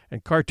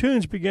 and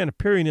cartoons began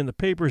appearing in the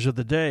papers of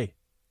the day.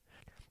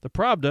 The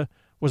Pravda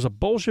was a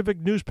Bolshevik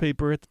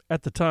newspaper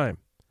at the time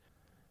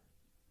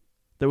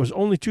that was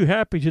only too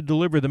happy to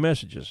deliver the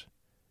messages,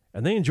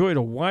 and they enjoyed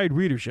a wide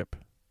readership.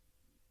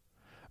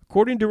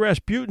 According to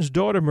Rasputin's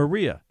daughter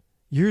Maria,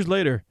 years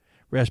later,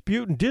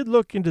 Rasputin did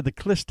look into the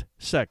Klist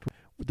sect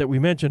that we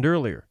mentioned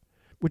earlier,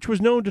 which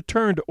was known to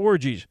turn to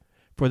orgies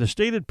for the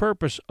stated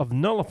purpose of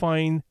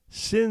nullifying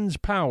sin's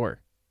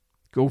power.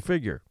 Go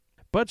figure.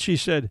 But, she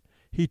said,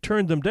 he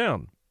turned them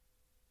down.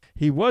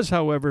 He was,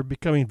 however,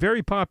 becoming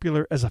very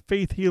popular as a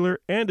faith healer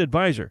and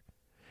advisor,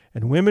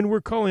 and women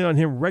were calling on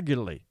him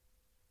regularly.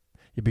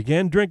 He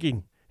began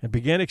drinking and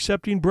began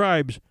accepting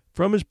bribes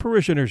from his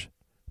parishioners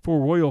for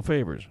royal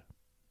favors.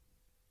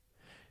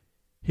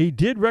 He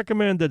did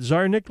recommend that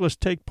Tsar Nicholas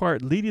take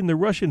part leading the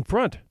Russian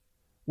front,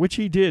 which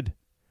he did,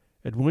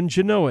 and wouldn't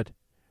you know it,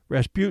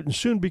 Rasputin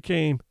soon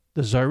became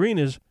the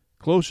Tsarina's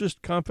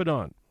closest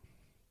confidant.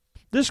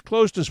 This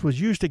closeness was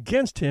used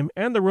against him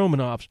and the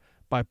Romanovs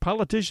by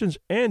politicians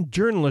and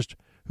journalists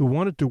who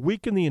wanted to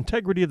weaken the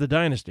integrity of the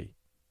dynasty,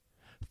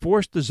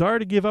 force the Tsar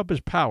to give up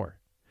his power,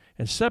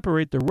 and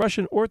separate the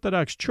Russian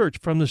Orthodox Church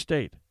from the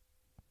state.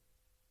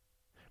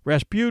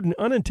 Rasputin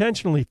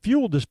unintentionally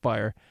fueled this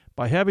fire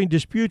by having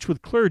disputes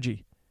with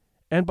clergy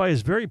and by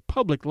his very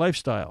public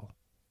lifestyle.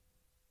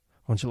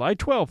 On July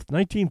 12,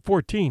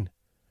 1914,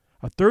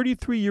 a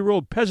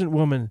 33-year-old peasant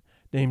woman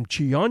named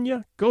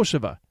Chionya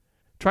Goseva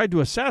tried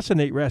to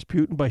assassinate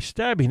Rasputin by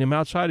stabbing him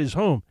outside his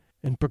home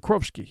in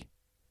Pokrovsky.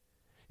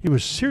 He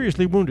was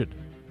seriously wounded,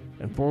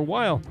 and for a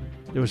while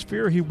there was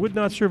fear he would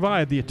not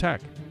survive the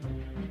attack.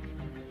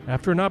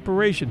 After an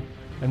operation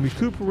and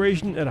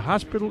recuperation at a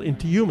hospital in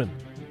Tyumen,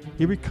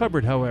 he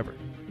recovered, however.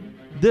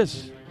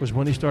 This was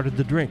when he started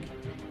to drink.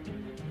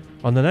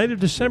 On the night of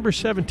December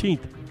 17,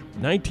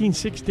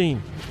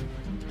 1916,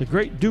 the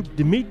great Duke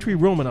Dmitry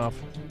Romanov,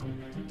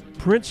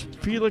 Prince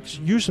Felix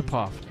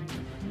Yusupov,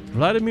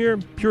 Vladimir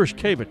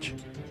Purishkevich,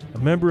 a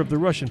member of the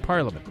Russian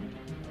Parliament,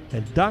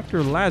 and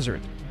Dr.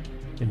 Lazaret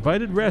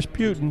invited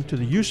Rasputin to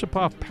the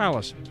Yusupov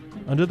Palace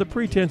under the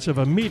pretense of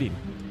a meeting,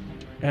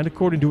 and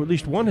according to at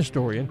least one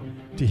historian,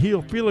 to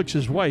heal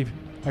Felix's wife,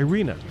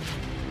 Irina.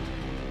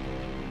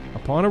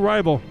 Upon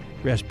arrival,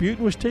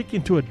 Rasputin was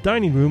taken to a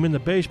dining room in the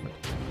basement.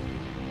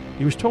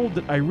 He was told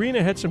that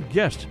Irina had some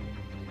guests,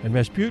 and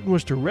Rasputin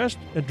was to rest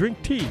and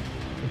drink tea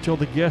until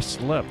the guests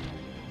left.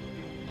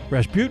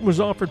 Rasputin was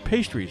offered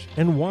pastries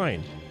and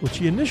wine, which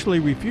he initially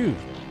refused.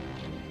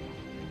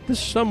 This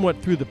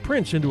somewhat threw the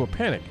prince into a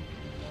panic.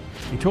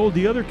 He told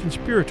the other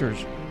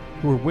conspirators,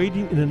 who were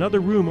waiting in another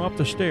room off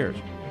the stairs,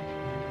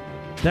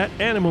 "That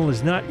animal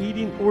is not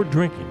eating or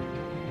drinking."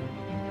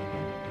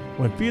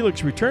 When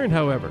Felix returned,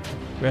 however,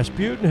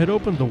 Rasputin had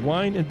opened the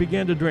wine and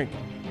began to drink.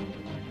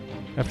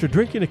 After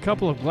drinking a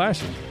couple of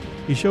glasses,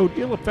 he showed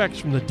ill effects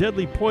from the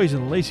deadly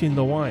poison lacing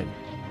the wine.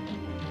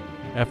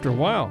 After a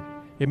while,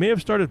 he may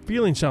have started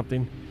feeling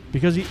something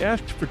because he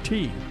asked for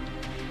tea.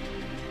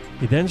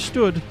 He then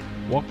stood,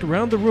 walked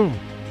around the room,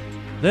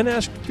 then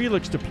asked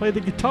Felix to play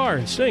the guitar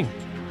and sing.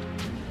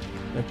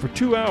 And for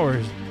 2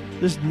 hours,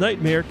 this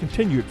nightmare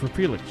continued for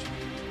Felix.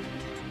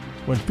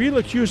 When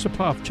Felix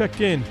Yusupov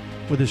checked in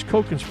with his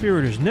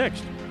co-conspirators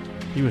next,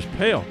 he was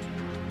pale.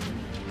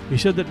 He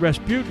said that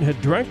Rasputin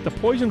had drank the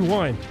poisoned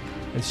wine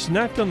and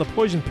snacked on the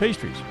poisoned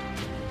pastries,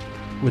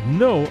 with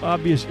no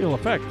obvious ill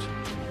effects.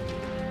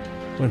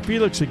 When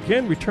Felix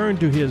again returned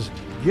to his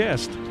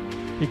guest,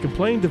 he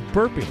complained of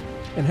burping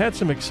and had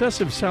some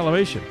excessive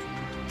salivation,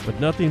 but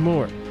nothing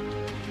more.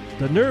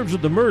 The nerves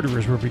of the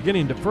murderers were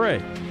beginning to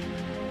fray.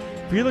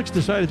 Felix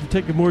decided to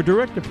take a more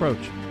direct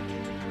approach.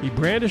 He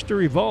brandished a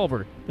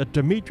revolver that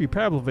Dmitry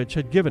Pavlovich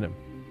had given him,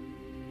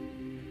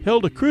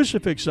 held a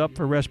crucifix up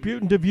for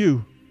Rasputin to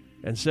view,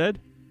 and said,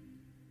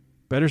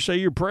 "Better say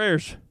your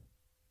prayers,"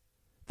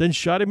 then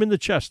shot him in the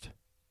chest.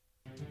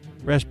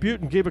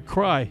 Rasputin gave a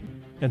cry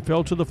and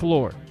fell to the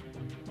floor.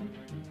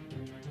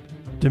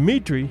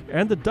 Dmitry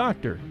and the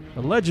doctor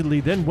allegedly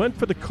then went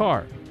for the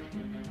car,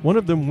 one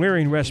of them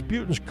wearing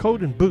Rasputin's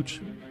coat and boots,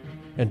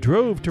 and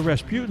drove to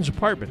Rasputin's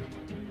apartment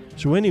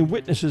so any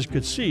witnesses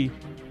could see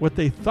what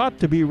they thought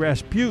to be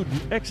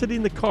Rasputin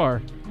exiting the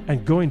car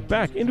and going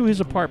back into his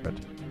apartment.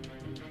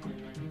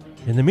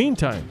 In the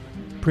meantime,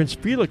 Prince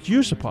Felix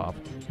Yusupov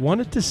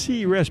wanted to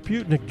see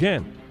Rasputin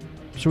again,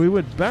 so he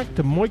went back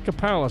to Moika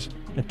Palace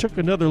and took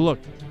another look.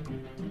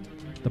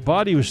 The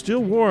body was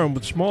still warm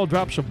with small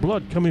drops of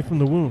blood coming from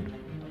the wound.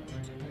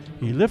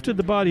 He lifted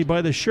the body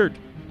by the shirt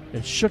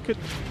and shook it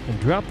and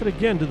dropped it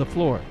again to the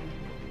floor.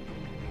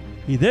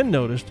 He then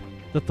noticed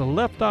that the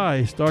left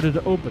eye started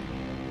to open,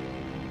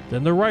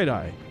 then the right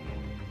eye.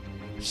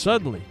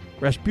 Suddenly,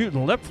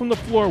 Rasputin leapt from the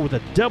floor with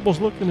a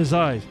devil's look in his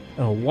eyes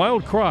and a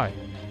wild cry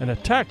and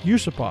attacked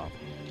Yusupov.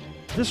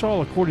 This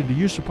all according to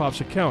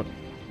Yusupov's account,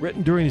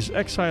 written during his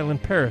exile in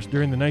Paris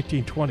during the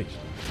 1920s.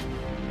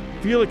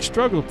 Felix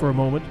struggled for a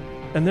moment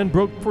and then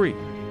broke free.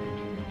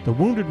 The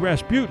wounded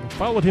Rasputin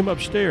followed him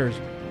upstairs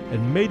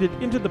and made it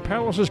into the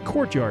palace's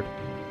courtyard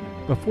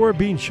before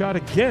being shot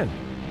again,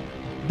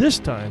 this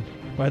time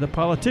by the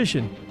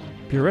politician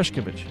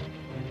Purishkevich.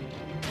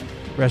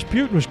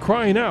 Rasputin was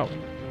crying out,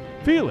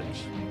 "Felix,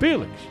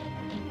 Felix,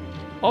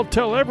 I'll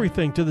tell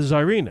everything to the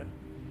Tsarina."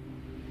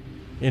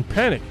 In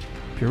panic,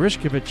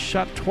 Purishkevich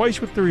shot twice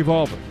with the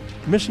revolver,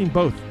 missing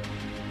both,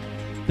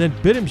 then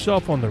bit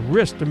himself on the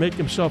wrist to make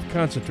himself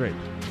concentrate.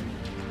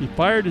 He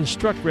fired and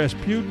struck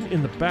Rasputin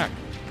in the back,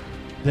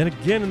 then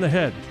again in the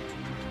head.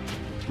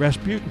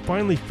 Rasputin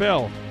finally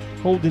fell,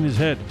 holding his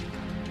head.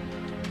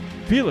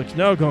 Felix,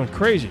 now gone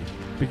crazy,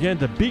 began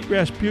to beat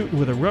Rasputin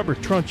with a rubber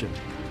truncheon.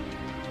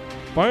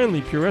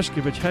 Finally,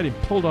 Purishkevich had him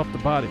pulled off the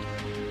body.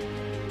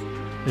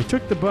 They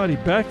took the body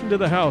back into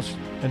the house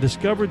and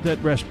discovered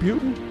that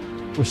Rasputin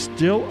was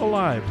still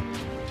alive.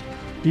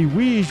 He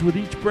wheezed with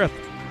each breath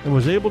and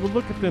was able to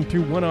look at them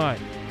through one eye.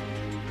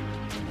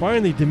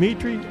 Finally,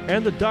 Dmitry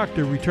and the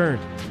doctor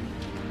returned.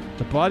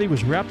 The body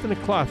was wrapped in a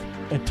cloth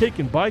and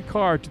taken by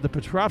car to the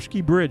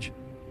Petrovsky Bridge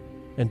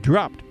and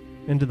dropped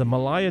into the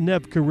Malaya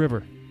Nevka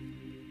River.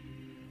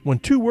 When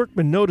two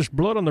workmen noticed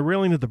blood on the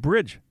railing of the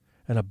bridge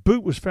and a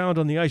boot was found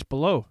on the ice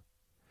below,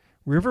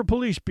 river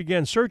police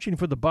began searching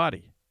for the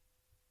body.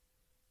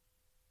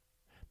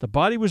 The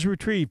body was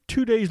retrieved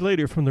 2 days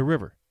later from the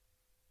river.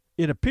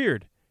 It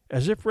appeared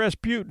as if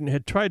Rasputin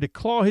had tried to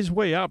claw his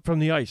way out from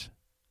the ice.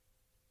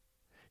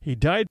 He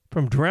died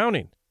from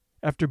drowning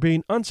after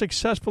being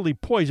unsuccessfully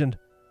poisoned,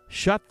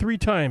 shot 3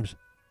 times,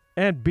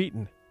 and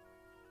beaten.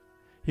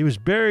 He was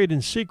buried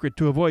in secret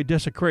to avoid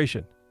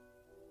desecration.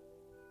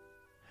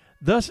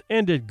 Thus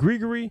ended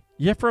Grigory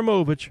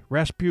Yefimovich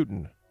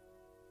Rasputin.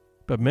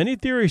 But many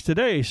theories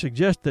today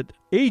suggest that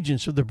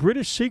agents of the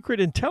British Secret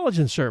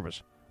Intelligence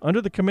Service,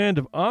 under the command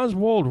of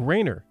Oswald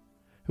Rayner,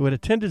 who had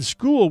attended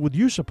school with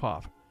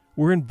Yusupov,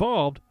 were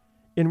involved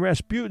in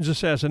Rasputin's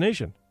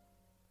assassination.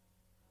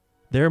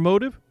 Their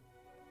motive?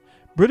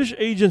 British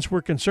agents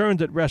were concerned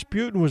that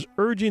Rasputin was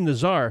urging the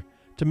Tsar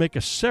to make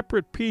a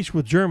separate peace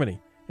with Germany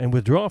and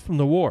withdraw from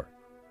the war,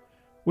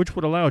 which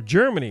would allow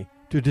Germany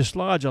to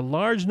dislodge a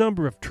large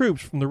number of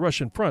troops from the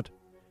Russian front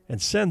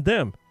and send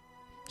them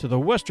to the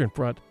Western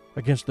Front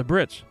against the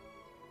Brits.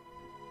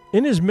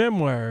 In his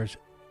memoirs,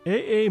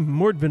 A.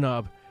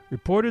 Mordvinov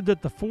reported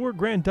that the 4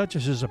 Grand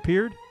Duchesses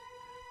appeared,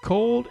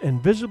 cold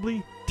and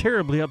visibly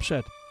terribly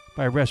upset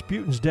by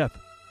Rasputin's death,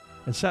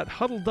 and sat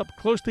huddled up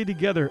closely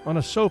together on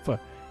a sofa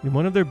in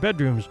one of their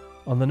bedrooms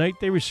on the night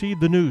they received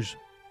the news.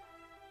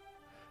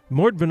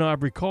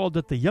 Mordvinov recalled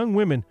that the young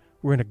women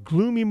were in a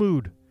gloomy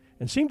mood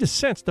and seemed to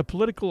sense the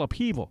political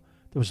upheaval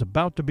that was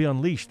about to be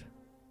unleashed.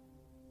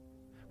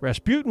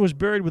 Rasputin was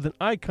buried with an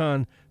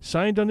icon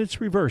signed on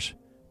its reverse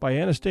by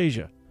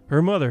Anastasia,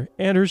 her mother,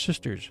 and her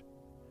sisters.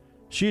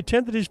 She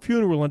attended his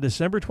funeral on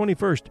December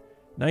 21st,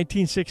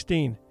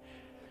 1916,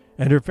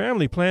 and her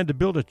family planned to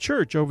build a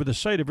church over the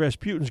site of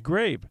Rasputin's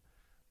grave.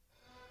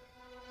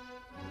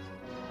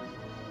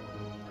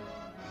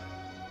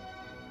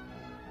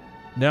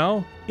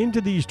 Now,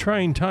 into these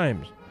trying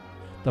times,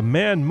 the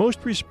man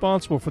most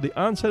responsible for the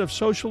onset of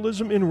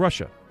socialism in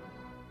Russia,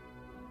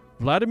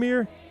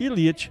 Vladimir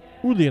Ilyich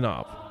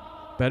Ulyanov,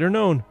 better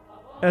known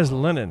as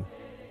Lenin,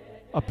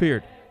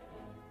 appeared.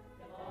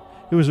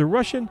 He was a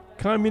Russian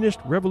communist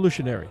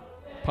revolutionary,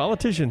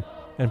 politician,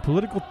 and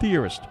political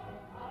theorist.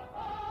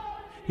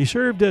 He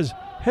served as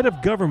head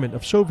of government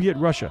of Soviet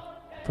Russia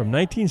from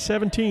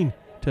 1917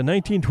 to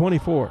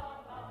 1924,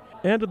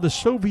 and of the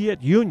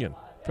Soviet Union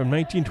from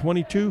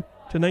 1922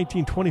 to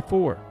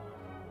 1924.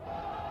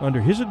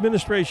 Under his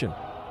administration,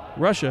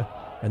 Russia,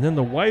 and then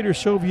the wider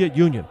Soviet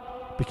Union,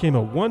 became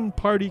a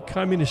one-party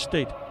communist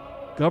state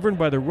governed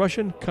by the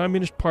Russian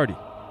Communist Party.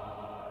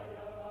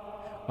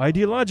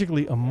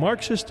 Ideologically a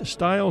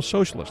Marxist-style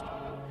socialist,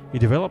 he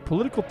developed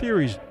political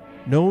theories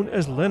known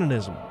as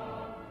Leninism.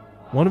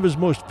 One of his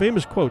most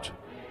famous quotes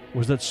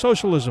was that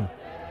socialism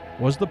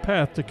was the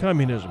path to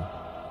communism.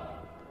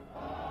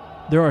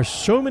 There are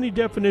so many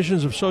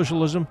definitions of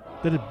socialism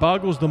that it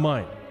boggles the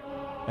mind,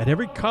 and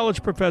every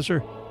college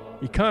professor,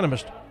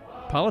 economist,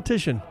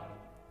 politician,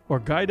 or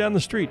guy down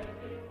the street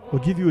will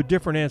give you a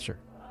different answer.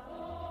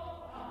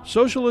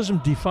 Socialism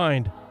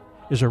defined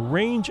is a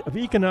range of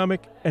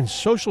economic and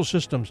social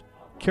systems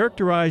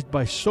characterized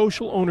by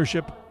social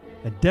ownership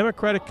and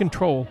democratic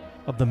control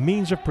of the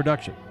means of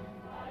production,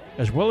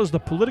 as well as the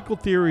political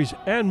theories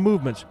and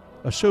movements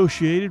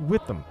associated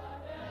with them.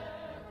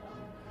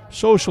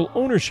 Social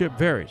ownership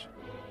varies.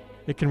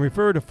 It can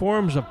refer to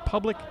forms of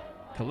public,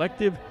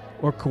 collective,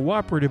 or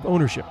cooperative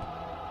ownership,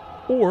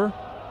 or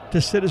to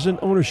citizen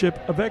ownership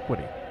of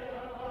equity.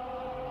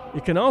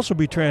 It can also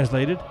be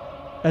translated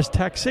as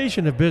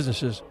taxation of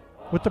businesses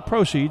with the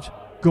proceeds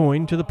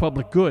going to the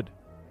public good.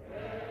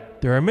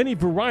 There are many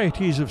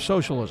varieties of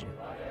socialism,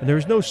 and there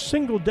is no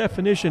single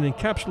definition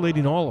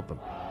encapsulating all of them,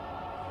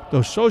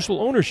 though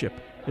social ownership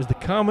is the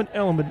common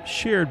element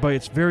shared by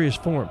its various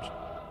forms.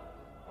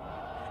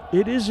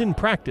 It is in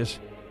practice,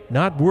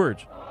 not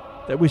words,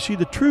 that we see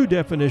the true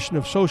definition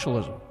of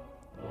socialism.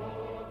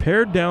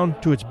 Pared down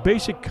to its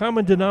basic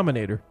common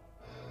denominator,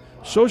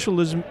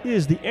 socialism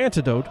is the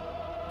antidote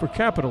for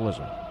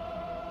capitalism.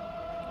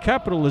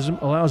 Capitalism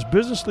allows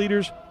business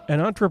leaders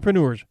and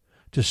entrepreneurs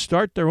to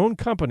start their own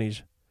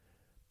companies,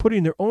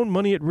 putting their own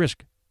money at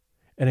risk,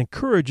 and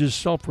encourages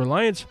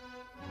self-reliance,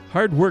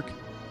 hard work,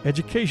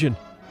 education,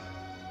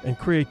 and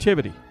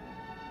creativity.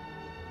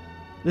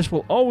 This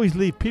will always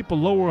leave people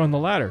lower on the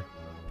ladder,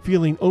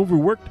 feeling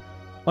overworked,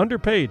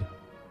 underpaid,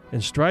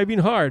 and striving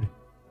hard,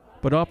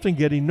 but often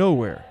getting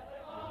nowhere.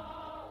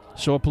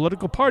 So a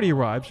political party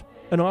arrives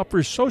and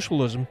offers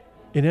socialism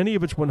in any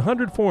of its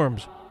 100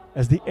 forms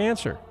as the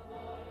answer.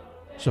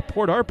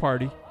 Support our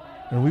party,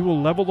 and we will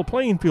level the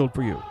playing field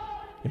for you,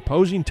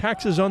 imposing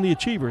taxes on the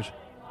achievers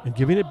and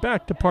giving it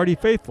back to party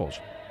faithfuls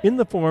in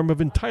the form of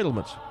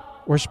entitlements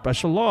or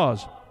special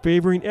laws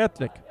favoring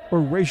ethnic or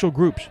racial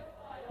groups,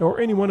 or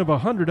any one of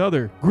 100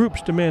 other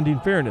groups demanding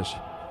fairness.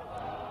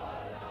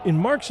 In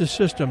Marx's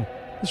system,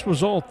 this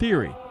was all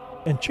theory,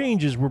 and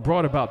changes were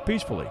brought about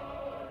peacefully.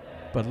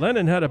 But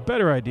Lenin had a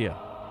better idea: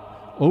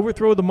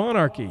 overthrow the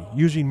monarchy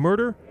using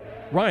murder,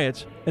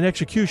 riots, and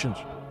executions,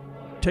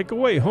 take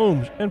away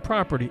homes and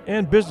property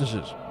and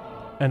businesses,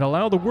 and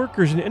allow the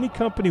workers in any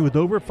company with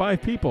over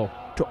 5 people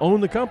to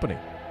own the company.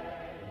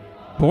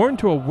 Born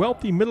to a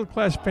wealthy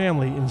middle-class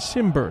family in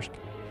Simbirsk,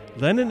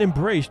 Lenin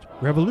embraced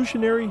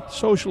revolutionary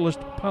socialist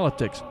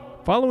politics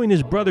following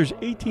his brother's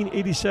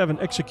 1887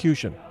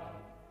 execution.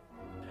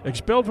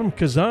 expelled from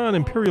Kazan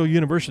Imperial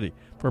University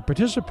for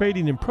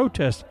participating in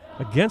protests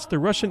against the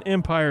Russian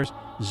Empire's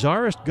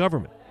Tsarist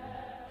government.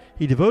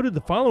 He devoted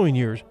the following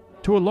years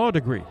to a law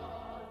degree.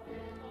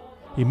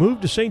 He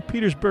moved to St.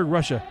 Petersburg,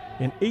 Russia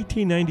in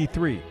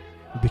 1893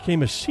 and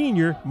became a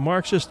senior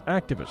Marxist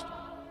activist.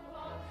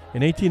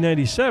 In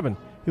 1897,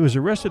 he was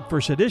arrested for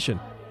sedition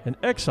and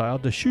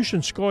exiled to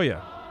Shushenskoye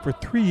for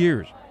 3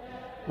 years,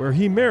 where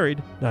he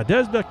married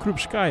Nadezhda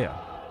Krupskaya.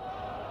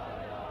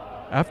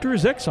 After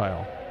his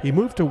exile, he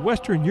moved to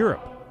Western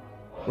Europe,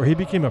 where he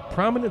became a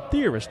prominent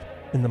theorist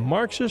in the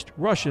Marxist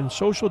Russian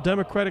Social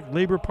Democratic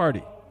Labor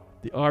Party,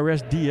 the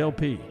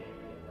RSDLP.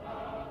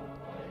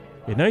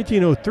 In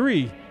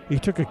 1903, he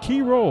took a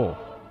key role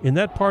in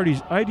that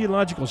party's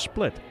ideological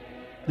split,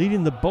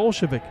 leading the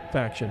Bolshevik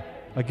faction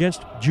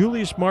against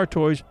Julius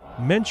Martoy's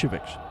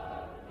Mensheviks.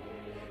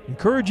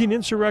 Encouraging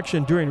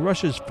insurrection during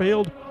Russia's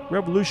failed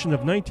revolution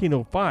of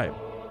 1905,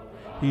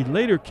 he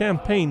later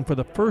campaigned for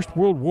the First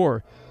World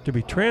War to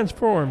be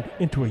transformed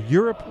into a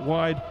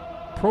Europe-wide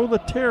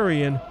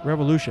proletarian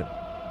revolution,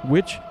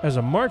 which, as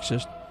a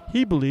Marxist,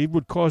 he believed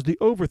would cause the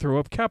overthrow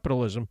of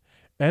capitalism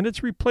and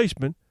its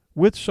replacement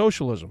with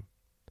socialism.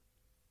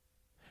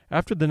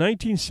 After the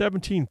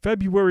 1917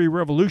 February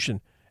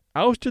Revolution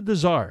ousted the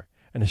Tsar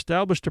and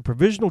established a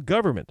provisional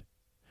government,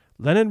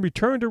 Lenin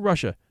returned to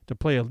Russia to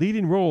play a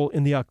leading role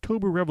in the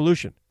October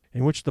Revolution,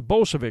 in which the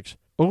Bolsheviks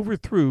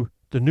overthrew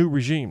the new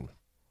regime.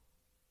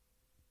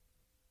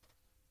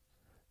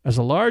 As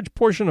a large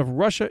portion of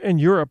Russia and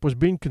Europe was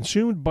being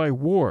consumed by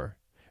war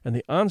and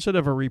the onset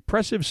of a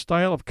repressive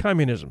style of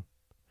communism,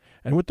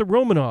 and with the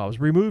Romanovs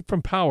removed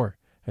from power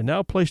and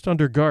now placed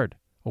under guard,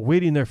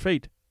 awaiting their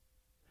fate,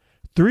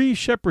 3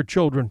 shepherd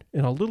children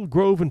in a little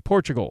grove in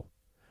Portugal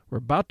were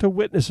about to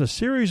witness a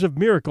series of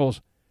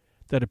miracles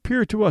that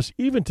appear to us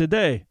even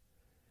today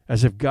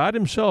as if God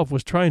himself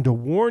was trying to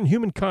warn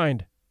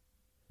humankind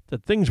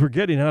that things were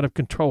getting out of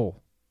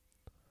control.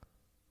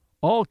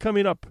 All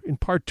coming up in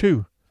part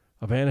 2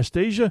 of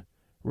Anastasia,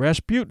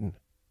 Rasputin,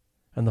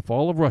 and the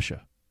Fall of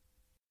Russia.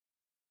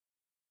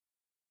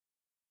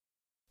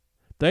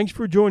 Thanks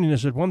for joining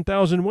us at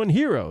 1001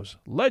 Heroes,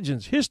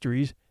 Legends,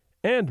 Histories,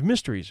 and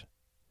Mysteries.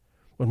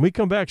 When we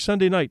come back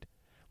Sunday night,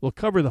 we'll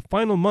cover the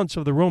final months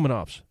of the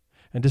Romanovs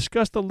and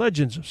discuss the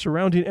legends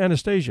surrounding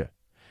Anastasia,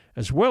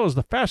 as well as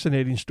the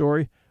fascinating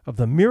story of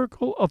the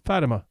Miracle of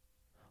Fatima,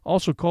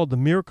 also called the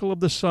Miracle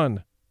of the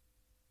Sun.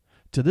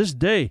 To this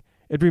day,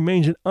 it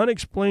remains an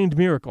unexplained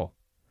miracle,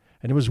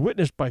 and it was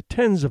witnessed by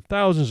tens of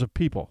thousands of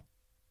people.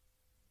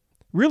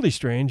 Really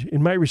strange,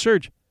 in my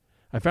research,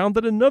 I found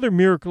that another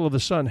miracle of the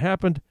sun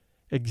happened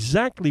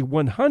exactly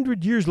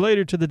 100 years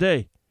later to the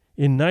day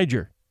in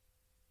Niger.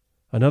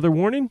 Another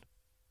warning?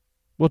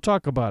 We'll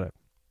talk about it.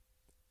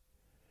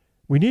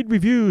 We need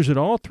reviews at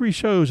all 3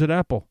 shows at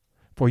Apple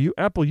for you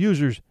Apple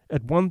users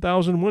at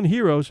 1001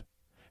 Heroes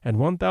and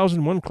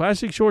 1001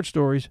 Classic Short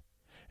Stories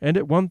and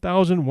at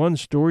 1001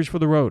 Stories for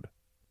the Road.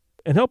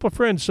 And help a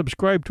friend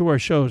subscribe to our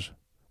shows.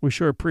 We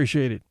sure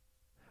appreciate it.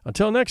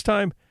 Until next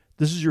time,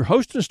 this is your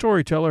host and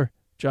storyteller,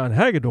 John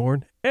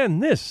Hagedorn,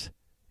 and this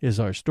is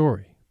our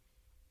story.